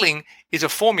feeling is a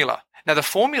formula. Now, the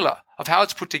formula of how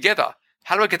it's put together,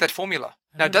 how do I get that formula?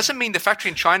 Now, it doesn't mean the factory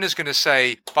in China is going to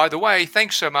say, by the way,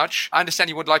 thanks so much. I understand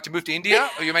you would like to move to India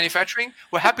or you're manufacturing.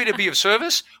 We're happy to be of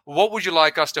service. What would you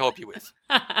like us to help you with?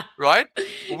 Right?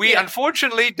 We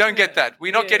unfortunately don't get that.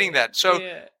 We're not getting that. So,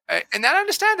 and I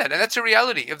understand that. And that's a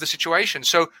reality of the situation.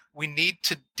 So we need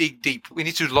to dig deep. We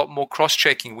need to do a lot more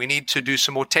cross-checking. We need to do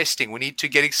some more testing. We need to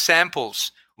get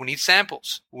samples. We need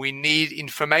samples. We need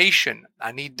information.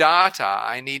 I need data.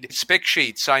 I need spec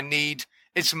sheets. I need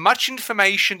as much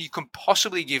information you can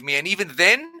possibly give me, and even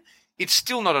then, it's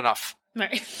still not enough.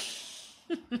 Right.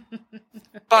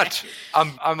 But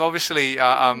I'm obviously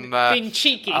being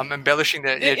cheeky. I'm embellishing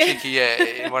cheeky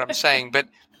in what I'm saying, but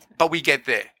we get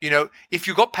there. If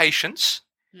you've got patience,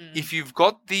 if you've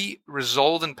got the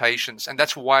resolve and patience, and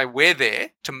that's why we're there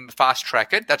to fast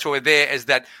track it. That's why we're there as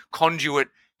that conduit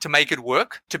to make it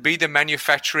work, to be the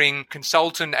manufacturing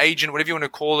consultant, agent, whatever you want to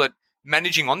call it,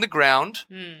 managing on the ground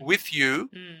with you,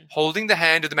 holding the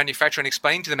hand of the manufacturer and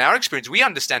explaining to them our experience. We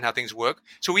understand how things work,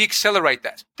 so we accelerate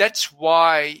that. That's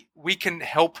why we can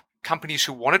help companies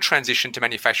who want to transition to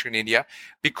manufacturing in India,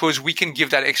 because we can give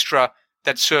that extra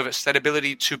that service, that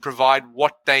ability to provide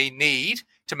what they need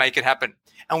to make it happen.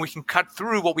 And we can cut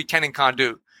through what we can and can't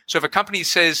do. So if a company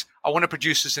says, I want to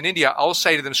produce this in India, I'll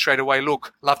say to them straight away,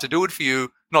 look, love to do it for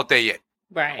you, not there yet.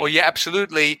 Right. Or yeah,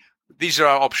 absolutely. These are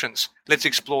our options. Let's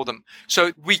explore them.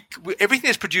 So we everything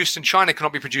that's produced in China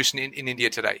cannot be produced in India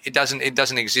today. It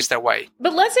doesn't exist that way.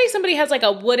 But let's say somebody has like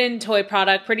a wooden toy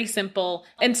product, pretty simple,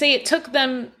 and say it took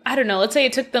them, I don't know, let's say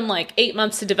it took them like 8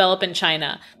 months to develop in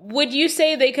China. Would you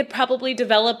say they could probably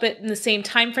develop it in the same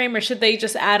time frame, or should they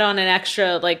just add on an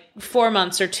extra like 4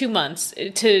 months or 2 months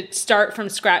to start from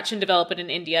scratch and develop it in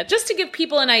India? Just to give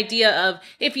people an idea of,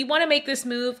 if you want to make this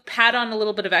move, pad on a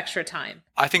little bit of extra time.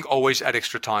 I think always add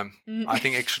extra time. I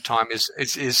think extra time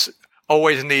is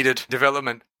always needed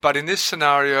development. But in this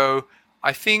scenario,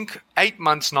 I think 8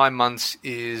 months, 9 months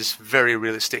is very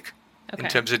realistic in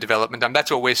terms of development. And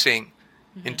that's what we're seeing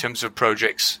in terms of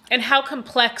projects. And how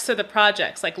complex are the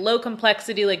projects? Like low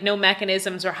complexity, like no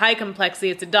mechanisms, or high complexity,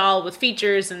 it's a doll with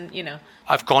features and, you know.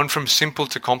 I've gone from simple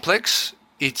to complex.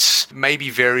 It's maybe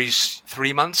varies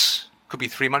 3 months. Could be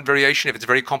 3 month variation. If it's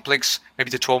very complex, maybe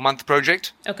it's a 12-month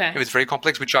project. Okay. If it's very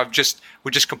complex, which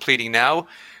we're just completing now.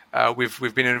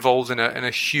 We've been involved in a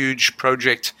huge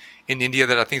project in India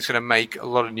that I think is going to make a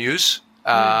lot of news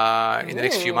in the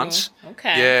next few months.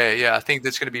 Okay. Yeah. I think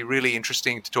that's going to be really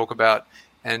interesting to talk about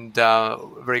and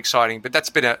very exciting. But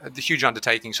that's been a huge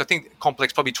undertaking. So I think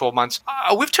complex, probably 12 months.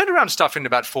 We've turned around stuff in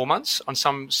about 4 months on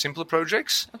some simpler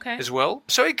projects as well.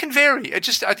 So it can vary. I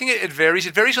think it varies.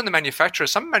 It varies on the manufacturer.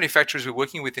 Some manufacturers we're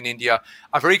working with in India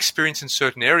are very experienced in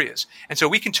certain areas. And so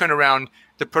we can turn around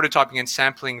the prototyping and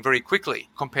sampling very quickly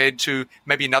compared to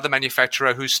maybe another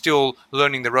manufacturer who's still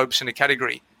learning the ropes in a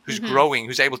category, who's growing,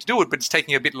 who's able to do it, but it's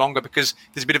taking a bit longer because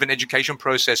there's a bit of an education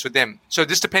process with them. So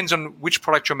this depends on which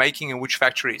product you're making and which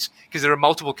factories, because there are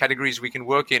multiple categories we can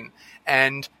work in,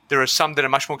 and there are some that are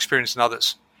much more experienced than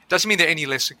others. Doesn't mean they're any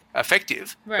less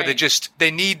effective, but they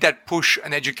need that push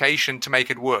and education to make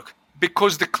it work.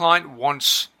 Because the client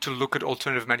wants to look at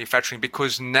alternative manufacturing,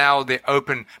 because now they're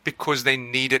open, because they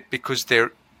need it, because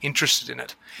they're interested in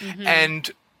it.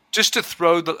 And just to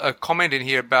throw a comment in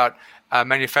here about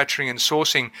manufacturing and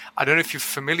sourcing, I don't know if you're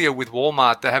familiar with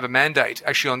Walmart. They have a mandate,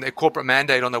 actually on their corporate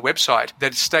mandate on their website,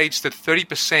 that states that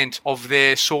 30% of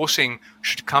their sourcing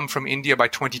should come from India by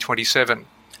 2027.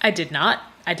 I did not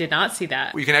see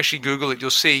that. You can actually Google it.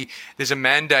 You'll see there's a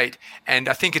mandate, and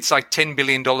I think it's like $10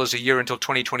 billion a year until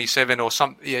 2027 or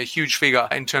some huge figure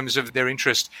in terms of their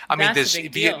interest. I mean, there's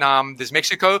Vietnam, there's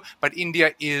Mexico, but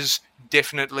India is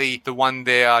definitely the one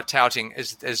they are touting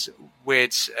as where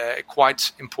it's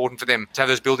quite important for them to have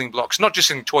those building blocks, not just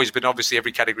in toys, but obviously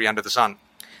every category under the sun.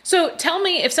 So tell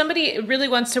me, if somebody really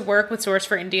wants to work with Source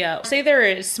for India, say they're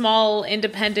a small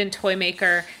independent toy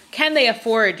maker, can they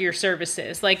afford your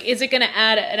services? Like, is it going to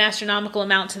add an astronomical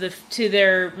amount to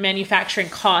their manufacturing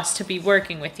cost to be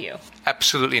working with you?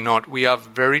 Absolutely not. We are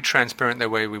very transparent the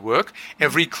way we work.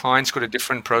 Every client's got a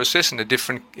different process and a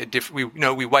different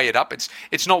we weigh it up.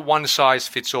 It's not one size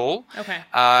fits all. Okay.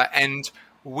 And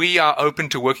we are open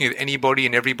to working with anybody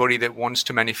and everybody that wants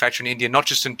to manufacture in India, not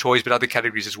just in toys, but other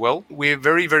categories as well. We're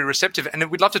very, very receptive, and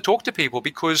we'd love to talk to people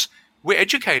because we're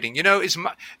educating.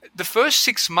 The first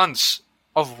 6 months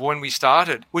of when we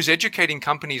started was educating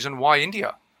companies on why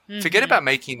India. Forget about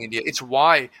making in India. It's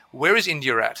why. Where is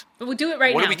India at? We'll do it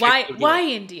right now. Why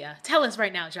India? Tell us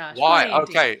right now, Josh. Why?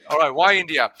 Okay. All right. Why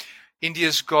India?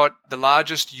 India's got the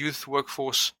largest youth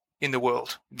workforce in the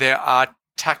world. There are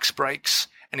tax breaks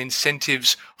and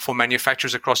incentives for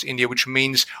manufacturers across India, which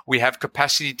means we have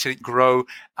capacity to grow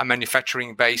a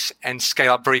manufacturing base and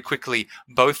scale up very quickly,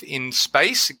 both in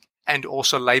space and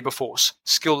also labor force,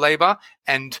 skilled labor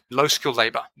and low skilled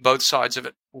labor, both sides of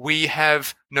it. We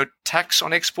have no tax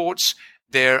on exports.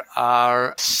 There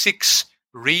are 6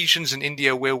 regions in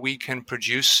India where we can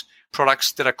produce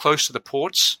products that are close to the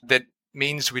ports. That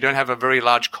means we don't have a very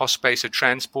large cost base of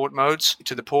transport modes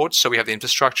to the ports, so we have the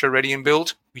infrastructure ready and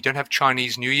built. We don't have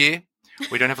Chinese New Year.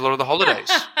 We don't have a lot of the holidays.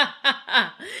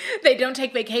 They don't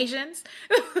take vacations.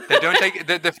 They don't take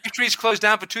the factories close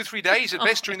down for 2-3 days at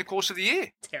best during the course of the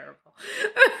year.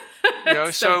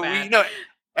 Terrible. So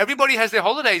everybody has their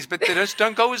holidays, but they just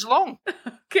don't go as long.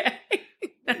 Okay.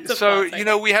 So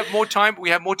we have more time. We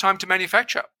have more time to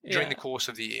manufacture during the course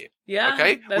of the year. Yeah.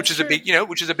 Okay. Which is a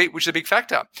big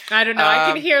factor. I don't know.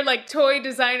 I can hear like toy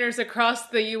designers across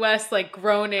the U.S. like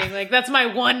groaning. Like, that's my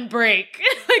one break.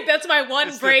 Like, that's my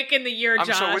one break in the year, Josh.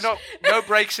 I'm sorry, no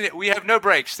breaks in it. We have no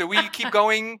breaks. So we keep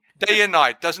going day and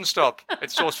night. Doesn't stop.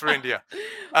 It's Source for India.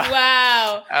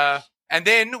 Wow. And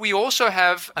then we also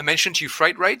have, I mentioned to you,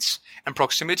 freight rates and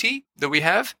proximity that we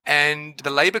have. And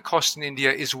the labor cost in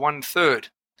India is 1/3.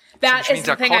 That is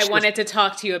the thing I wanted to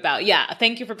talk to you about. Yeah,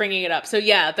 thank you for bringing it up. So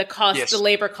yeah, the cost, the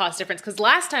labor cost difference. Because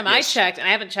last time I checked, and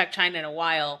I haven't checked China in a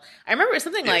while, I remember it was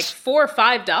something like $4 or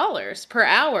 $5 per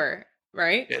hour,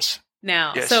 right? Yes.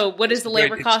 Now, so what is the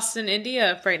labor cost in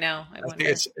India right now? I think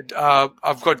it's.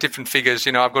 I've got different figures.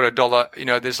 I've got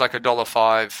 $1. There's like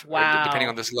 $1.05. Wow. Depending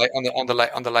on this on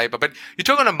the labor. But you're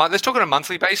talking on a let's talk on a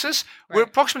monthly basis. Right. We're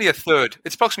approximately a third.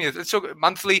 It's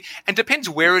monthly, and depends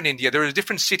where in India. There are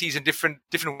different cities and different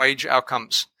wage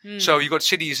outcomes. So you've got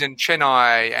cities in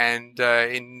Chennai and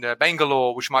in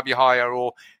Bangalore, which might be higher,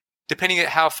 or depending on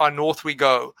how far north we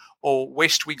go, or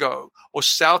west we go, or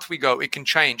south we go, it can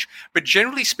change. But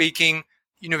generally speaking,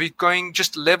 we're going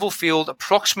just level field,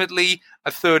 approximately a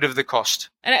third of the cost.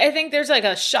 And I think there's like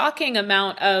a shocking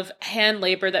amount of hand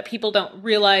labor that people don't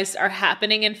realize are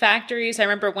happening in factories. I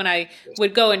remember when I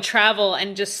would go and travel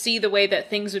and just see the way that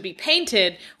things would be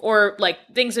painted or like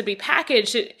things would be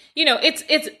packaged.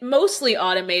 It's mostly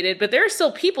automated, but there are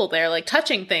still people there like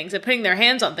touching things and putting their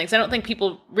hands on things. I don't think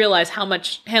people realize how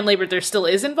much hand labor there still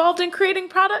is involved in creating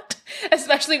product,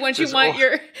 especially when you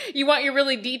want your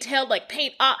really detailed like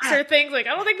paint ops or things. Like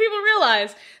I don't think people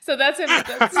realize. So that's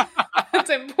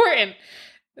important.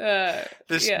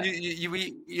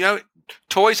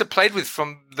 Toys are played with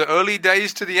from the early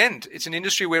days to the end. It's an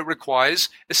industry where it requires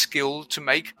a skill to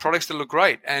make products that look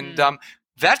great. And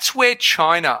that's where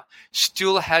China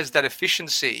still has that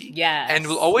efficiency. Yes. And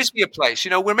will always be a place.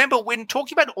 Remember, when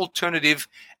talking about alternative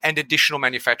and additional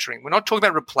manufacturing, we're not talking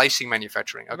about replacing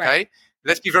manufacturing, okay? Right.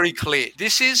 Let's be very clear.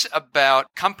 This is about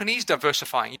companies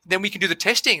diversifying. Then we can do the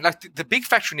testing. Like the big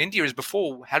factor in India is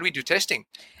before, how do we do testing?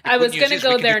 I was going to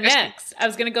go there next.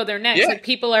 Yeah. Like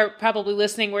people are probably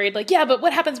listening worried like, yeah, but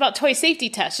what happens about toy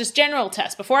safety tests? Just general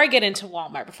tests before I get into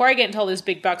Walmart, before I get into all those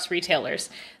big box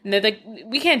retailers. And they're like,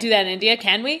 we can't do that in India,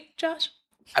 can we, Josh?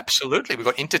 Absolutely. We've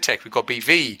got Intertech, we've got BV,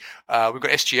 we've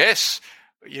got SGS.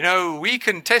 We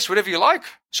can test whatever you like.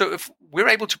 So if we're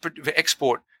able to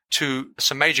export to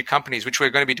some major companies, which we're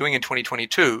going to be doing in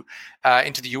 2022,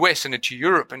 into the US and into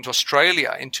Europe, into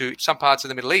Australia, into some parts of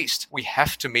the Middle East, we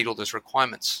have to meet all those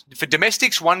requirements. For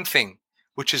domestic's one thing,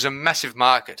 which is a massive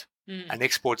market, and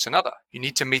export's another. You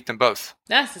need to meet them both.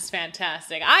 This is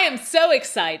fantastic. I am so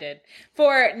excited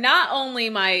for not only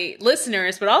my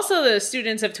listeners, but also the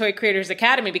students of Toy Creators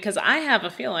Academy, because I have a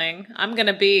feeling I'm going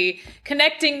to be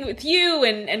connecting with you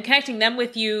and connecting them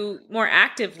with you more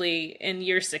actively in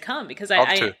years to come, because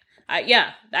I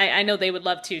know they would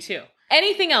love to too.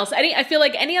 Anything else? I feel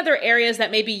like any other areas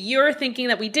that maybe you're thinking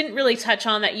that we didn't really touch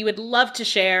on that you would love to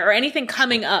share, or anything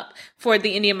coming up for the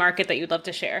Indian market that you'd love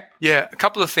to share? Yeah, a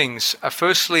couple of things.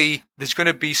 Firstly, there's going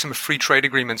to be some free trade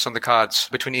agreements on the cards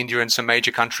between India and some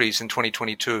major countries in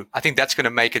 2022. I think that's going to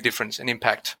make a difference, an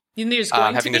impact. You think there's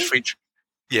going to be?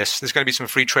 Yes, there's going to be some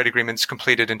free trade agreements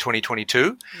completed in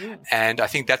 2022. And I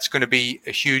think that's going to be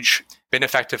a huge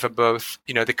benefactor for both,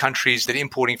 the countries that are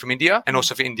importing from India and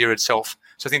also for India itself.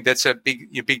 So I think that's a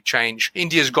big change.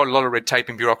 India's got a lot of red tape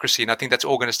and bureaucracy, and I think that's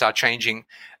all going to start changing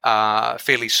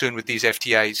fairly soon with these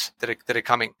FTAs that are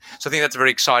coming. So I think that's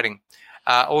very exciting.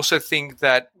 I also think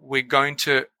that we're going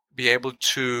to be able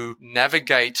to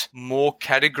navigate more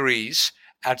categories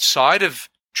outside of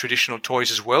traditional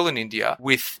toys as well in India,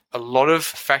 with a lot of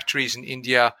factories in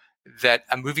India that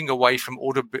are moving away from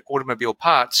automobile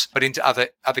parts, but into other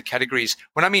categories.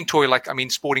 When I mean toy, I mean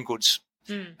sporting goods.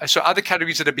 So other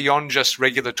categories that are beyond just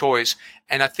regular toys.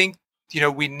 And I think,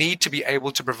 we need to be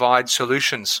able to provide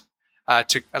solutions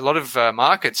to a lot of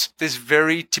markets. There's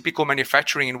very typical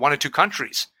manufacturing in one or two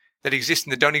countries that exist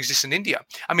and that don't exist in India.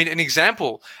 I mean, an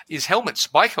example is helmets.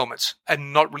 Bike helmets are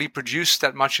not really produced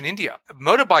that much in India.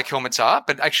 Motorbike helmets are,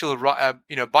 but actual,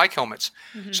 bike helmets.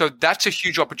 So that's a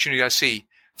huge opportunity I see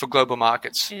for global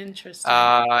markets. Interesting.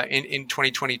 In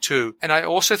 2022. And I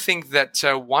also think that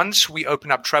once we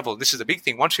open up travel, this is the big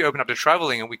thing, once we open up to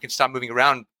traveling and we can start moving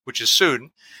around, which is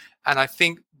soon, and I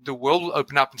think the world will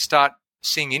open up and start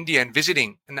seeing India and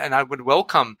visiting. And I would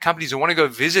welcome companies who want to go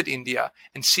visit India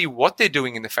and see what they're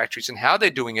doing in the factories and how they're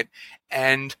doing it,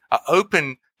 and are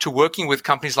open to working with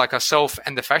companies like ourselves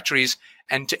and the factories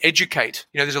and to educate.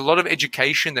 There's a lot of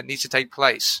education that needs to take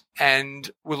place.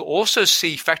 And we'll also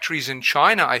see factories in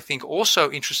China, I think, also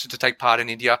interested to take part in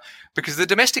India because of the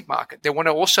domestic market. They want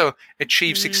to also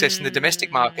achieve success in the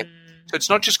domestic market. So it's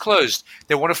not just closed.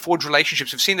 They want to forge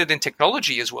relationships. We've seen it in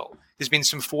technology as well. There's been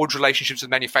some forged relationships with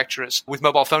manufacturers, with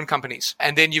mobile phone companies.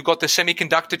 And then you've got the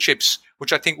semiconductor chips,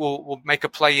 which I think will make a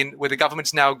play in where the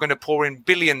government's now going to pour in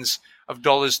billions of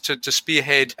dollars to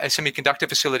spearhead a semiconductor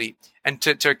facility and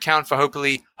to account for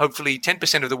hopefully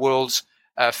 10% of the world's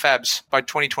fabs by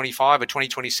 2025 or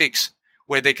 2026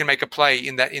 where they can make a play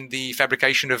in the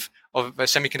fabrication of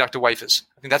semiconductor wafers.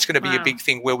 I think that's going to be a big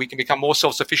thing where we can become more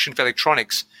self-sufficient for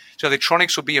electronics. So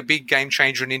electronics will be a big game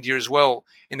changer in India as well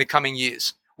in the coming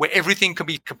years, where everything can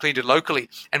be completed locally.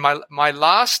 And my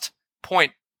last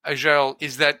point, Ajal,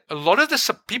 is that a lot of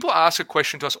people ask a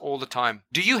question to us all the time.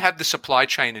 Do you have the supply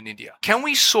chain in India? Can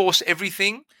we source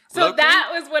everything? So locally?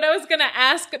 That was what I was going to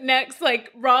ask next, like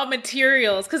raw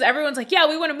materials, because everyone's like, yeah,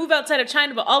 we want to move outside of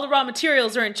China, but all the raw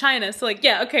materials are in China. So like,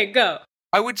 yeah, okay, go.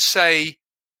 I would say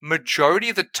majority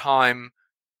of the time,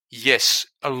 yes,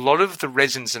 a lot of the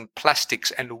resins and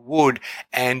plastics and wood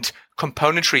and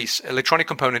componentry, electronic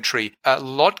componentry, a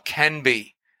lot can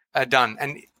be done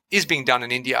and is being done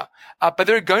in India. But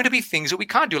there are going to be things that we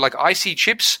can't do, like IC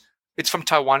chips. It's from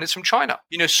Taiwan, it's from China.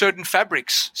 Certain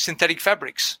fabrics, synthetic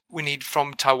fabrics, we need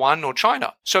from Taiwan or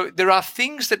China. So there are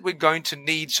things that we're going to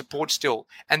need support still.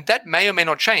 And that may or may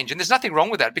not change. And there's nothing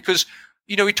wrong with that because,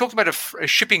 we talked about a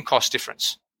shipping cost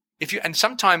difference. And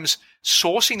sometimes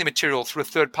sourcing the material through a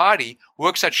third party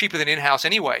works out cheaper than in-house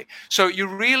anyway. So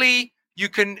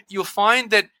you'll find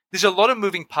that there's a lot of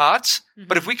moving parts,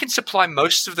 but if we can supply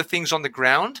most of the things on the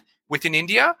ground within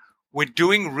India, we're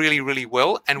doing really, really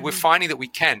well. And we're finding that we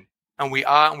can. And we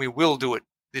are, and we will do it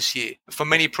this year for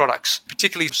many products,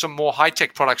 particularly some more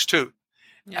high-tech products too.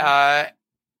 Yeah.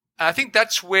 I think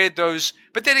that's where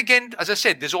but then again, as I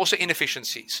said, there's also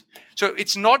inefficiencies. So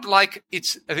it's not like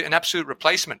it's an absolute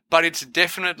replacement, but it's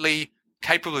definitely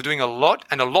capable of doing a lot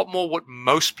and a lot more what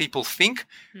most people think,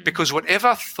 because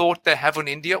whatever thought they have on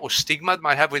India or stigma they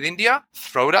might have with India,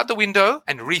 throw it out the window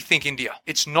and rethink India.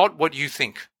 It's not what you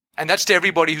think. And that's to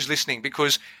everybody who's listening,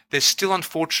 because there's still,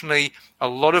 unfortunately, a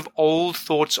lot of old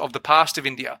thoughts of the past of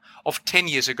India, of 10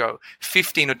 years ago,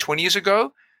 15 or 20 years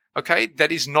ago. Okay,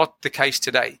 that is not the case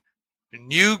today.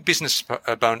 New business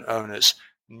owners,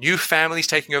 new families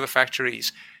taking over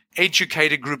factories,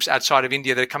 educated groups outside of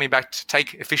India that are coming back to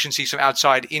take efficiencies from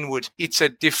outside inward. It's a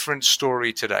different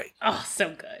story today. Oh, so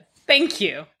good. Thank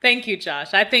you. Thank you,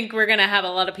 Josh. I think we're going to have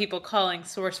a lot of people calling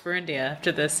Source for India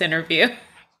after this interview.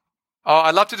 Oh,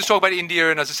 I'd love to just talk about India,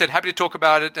 and as I said, happy to talk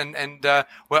about it, and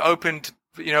we're open to,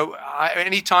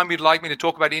 anytime you'd like me to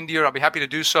talk about India, I'll be happy to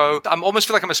do so. I almost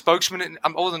feel like I'm a spokesman, and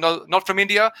I'm not from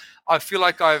India. I feel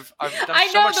like I've done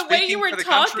so much speaking for the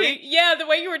country. Yeah, the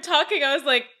way you were talking, I was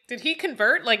like, did he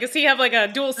convert? Like, does he have like a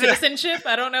dual citizenship?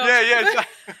 I don't know. Yeah.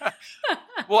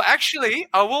 Well, actually,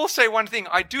 I will say one thing.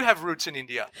 I do have roots in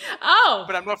India. Oh.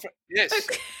 But I'm not from... Yes,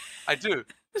 I do.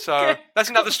 So that's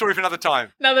another story for another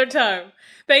time. Another time.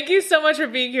 Thank you so much for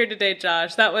being here today,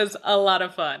 Josh. That was a lot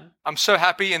of fun. I'm so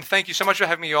happy, and thank you so much for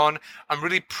having me on. I'm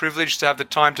really privileged to have the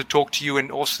time to talk to you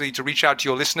and also to reach out to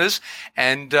your listeners.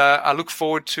 And I look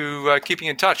forward to keeping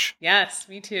in touch. Yes,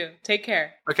 me too. Take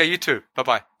care. Okay, you too.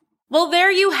 Bye-bye. Well,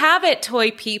 there you have it,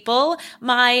 toy people.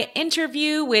 My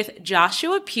interview with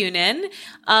Joshua Punin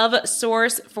of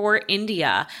Source for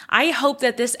India. I hope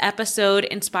that this episode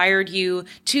inspired you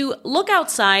to look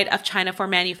outside of China for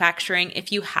manufacturing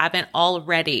if you haven't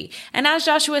already. And as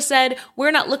Joshua said,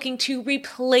 we're not looking to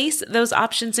replace those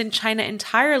options in China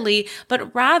entirely,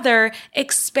 but rather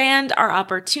expand our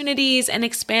opportunities and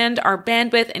expand our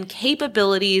bandwidth and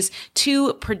capabilities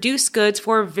to produce goods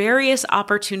for various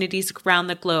opportunities around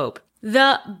the globe.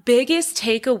 The biggest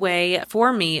takeaway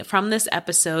for me from this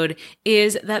episode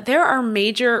is that there are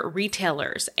major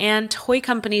retailers and toy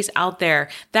companies out there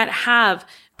that have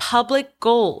public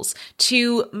goals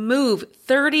to move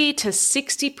 30 to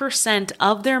 60%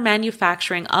 of their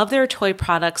manufacturing of their toy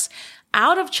products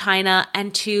out of China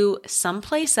and to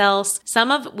someplace else,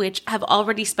 some of which have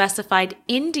already specified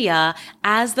India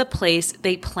as the place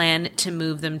they plan to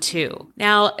move them to.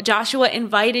 Now, Joshua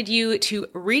invited you to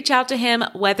reach out to him,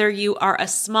 whether you are a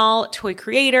small toy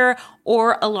creator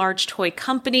or a large toy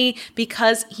company,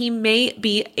 because he may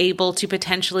be able to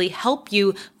potentially help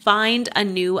you find a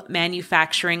new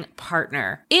manufacturing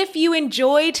partner. If you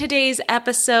enjoyed today's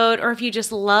episode, or if you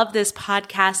just love this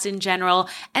podcast in general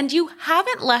and you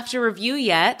haven't left a review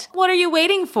yet, what are you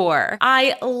waiting for?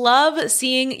 I love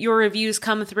seeing your reviews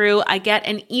come through. I get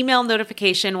an email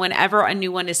notification whenever a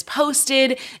new one is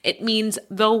posted. It means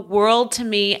the world to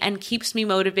me and keeps me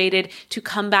motivated to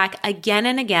come back again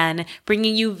and again,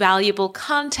 bringing you valuable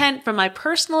content from my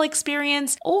personal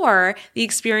experience or the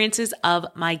experiences of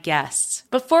my guests.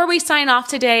 Before we sign off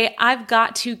today, I've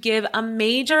got to give a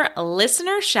major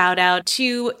listener shout out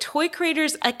to Toy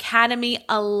Creators Academy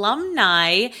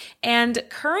alumni and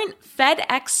current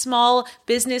FedEx Small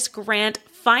Business Grant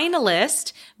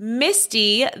finalist,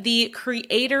 Misty, the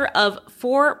creator of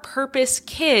For Purpose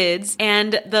Kids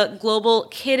and the global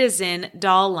Kidizen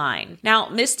doll line. Now,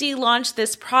 Misty launched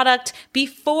this product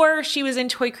before she was in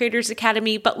Toy Creators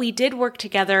Academy, but we did work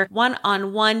together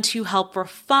one-on-one to help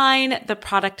refine the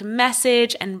product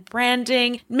message and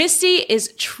branding. Misty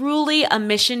is truly a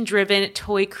mission-driven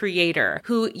toy creator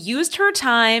who used her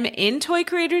time in Toy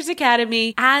Creators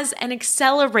Academy as an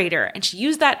accelerator, and she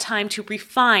used that time to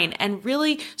refine and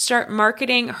really start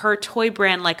marketing her toy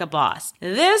brand like a boss.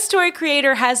 This toy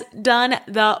creator has done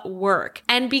the work,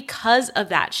 and because of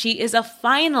that, she is a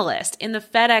finalist in the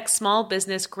FedEx Small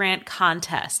Business Grant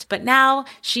Contest. But now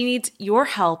she needs your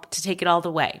help to take it all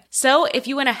the way. So if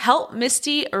you want to help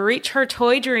Misty reach her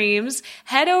toy dreams,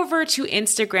 head over to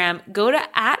Instagram, go to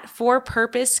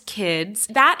 @ForPurposeKids.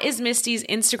 That is Misty's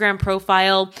Instagram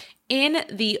profile. In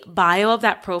the bio of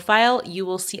that profile, you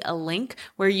will see a link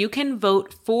where you can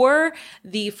vote for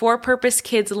the For Purpose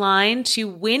Kids line to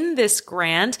win this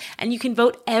grant, and you can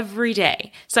vote every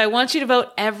day. So I want you to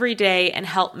vote every day and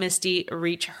help Misty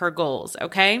reach her goals,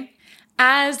 okay?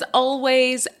 As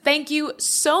always, thank you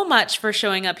so much for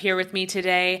showing up here with me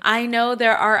today. I know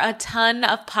there are a ton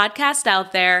of podcasts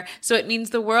out there, so it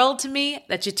means the world to me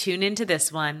that you tune into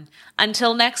this one.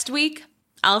 Until next week,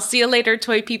 I'll see you later,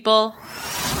 toy people.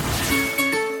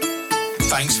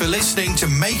 Thanks for listening to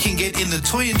Making It in the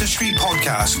Toy Industry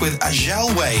podcast with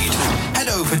Ajel Wade. Head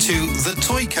over to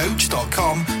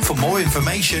thetoycoach.com for more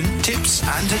information, tips,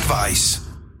 and advice.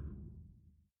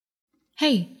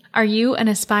 Hey, are you an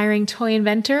aspiring toy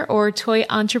inventor or toy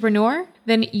entrepreneur?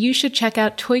 Then you should check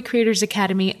out Toy Creators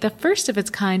Academy, the first of its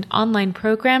kind online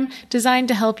program designed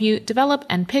to help you develop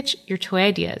and pitch your toy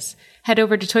ideas. Head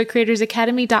over to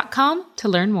toycreatorsacademy.com to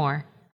learn more.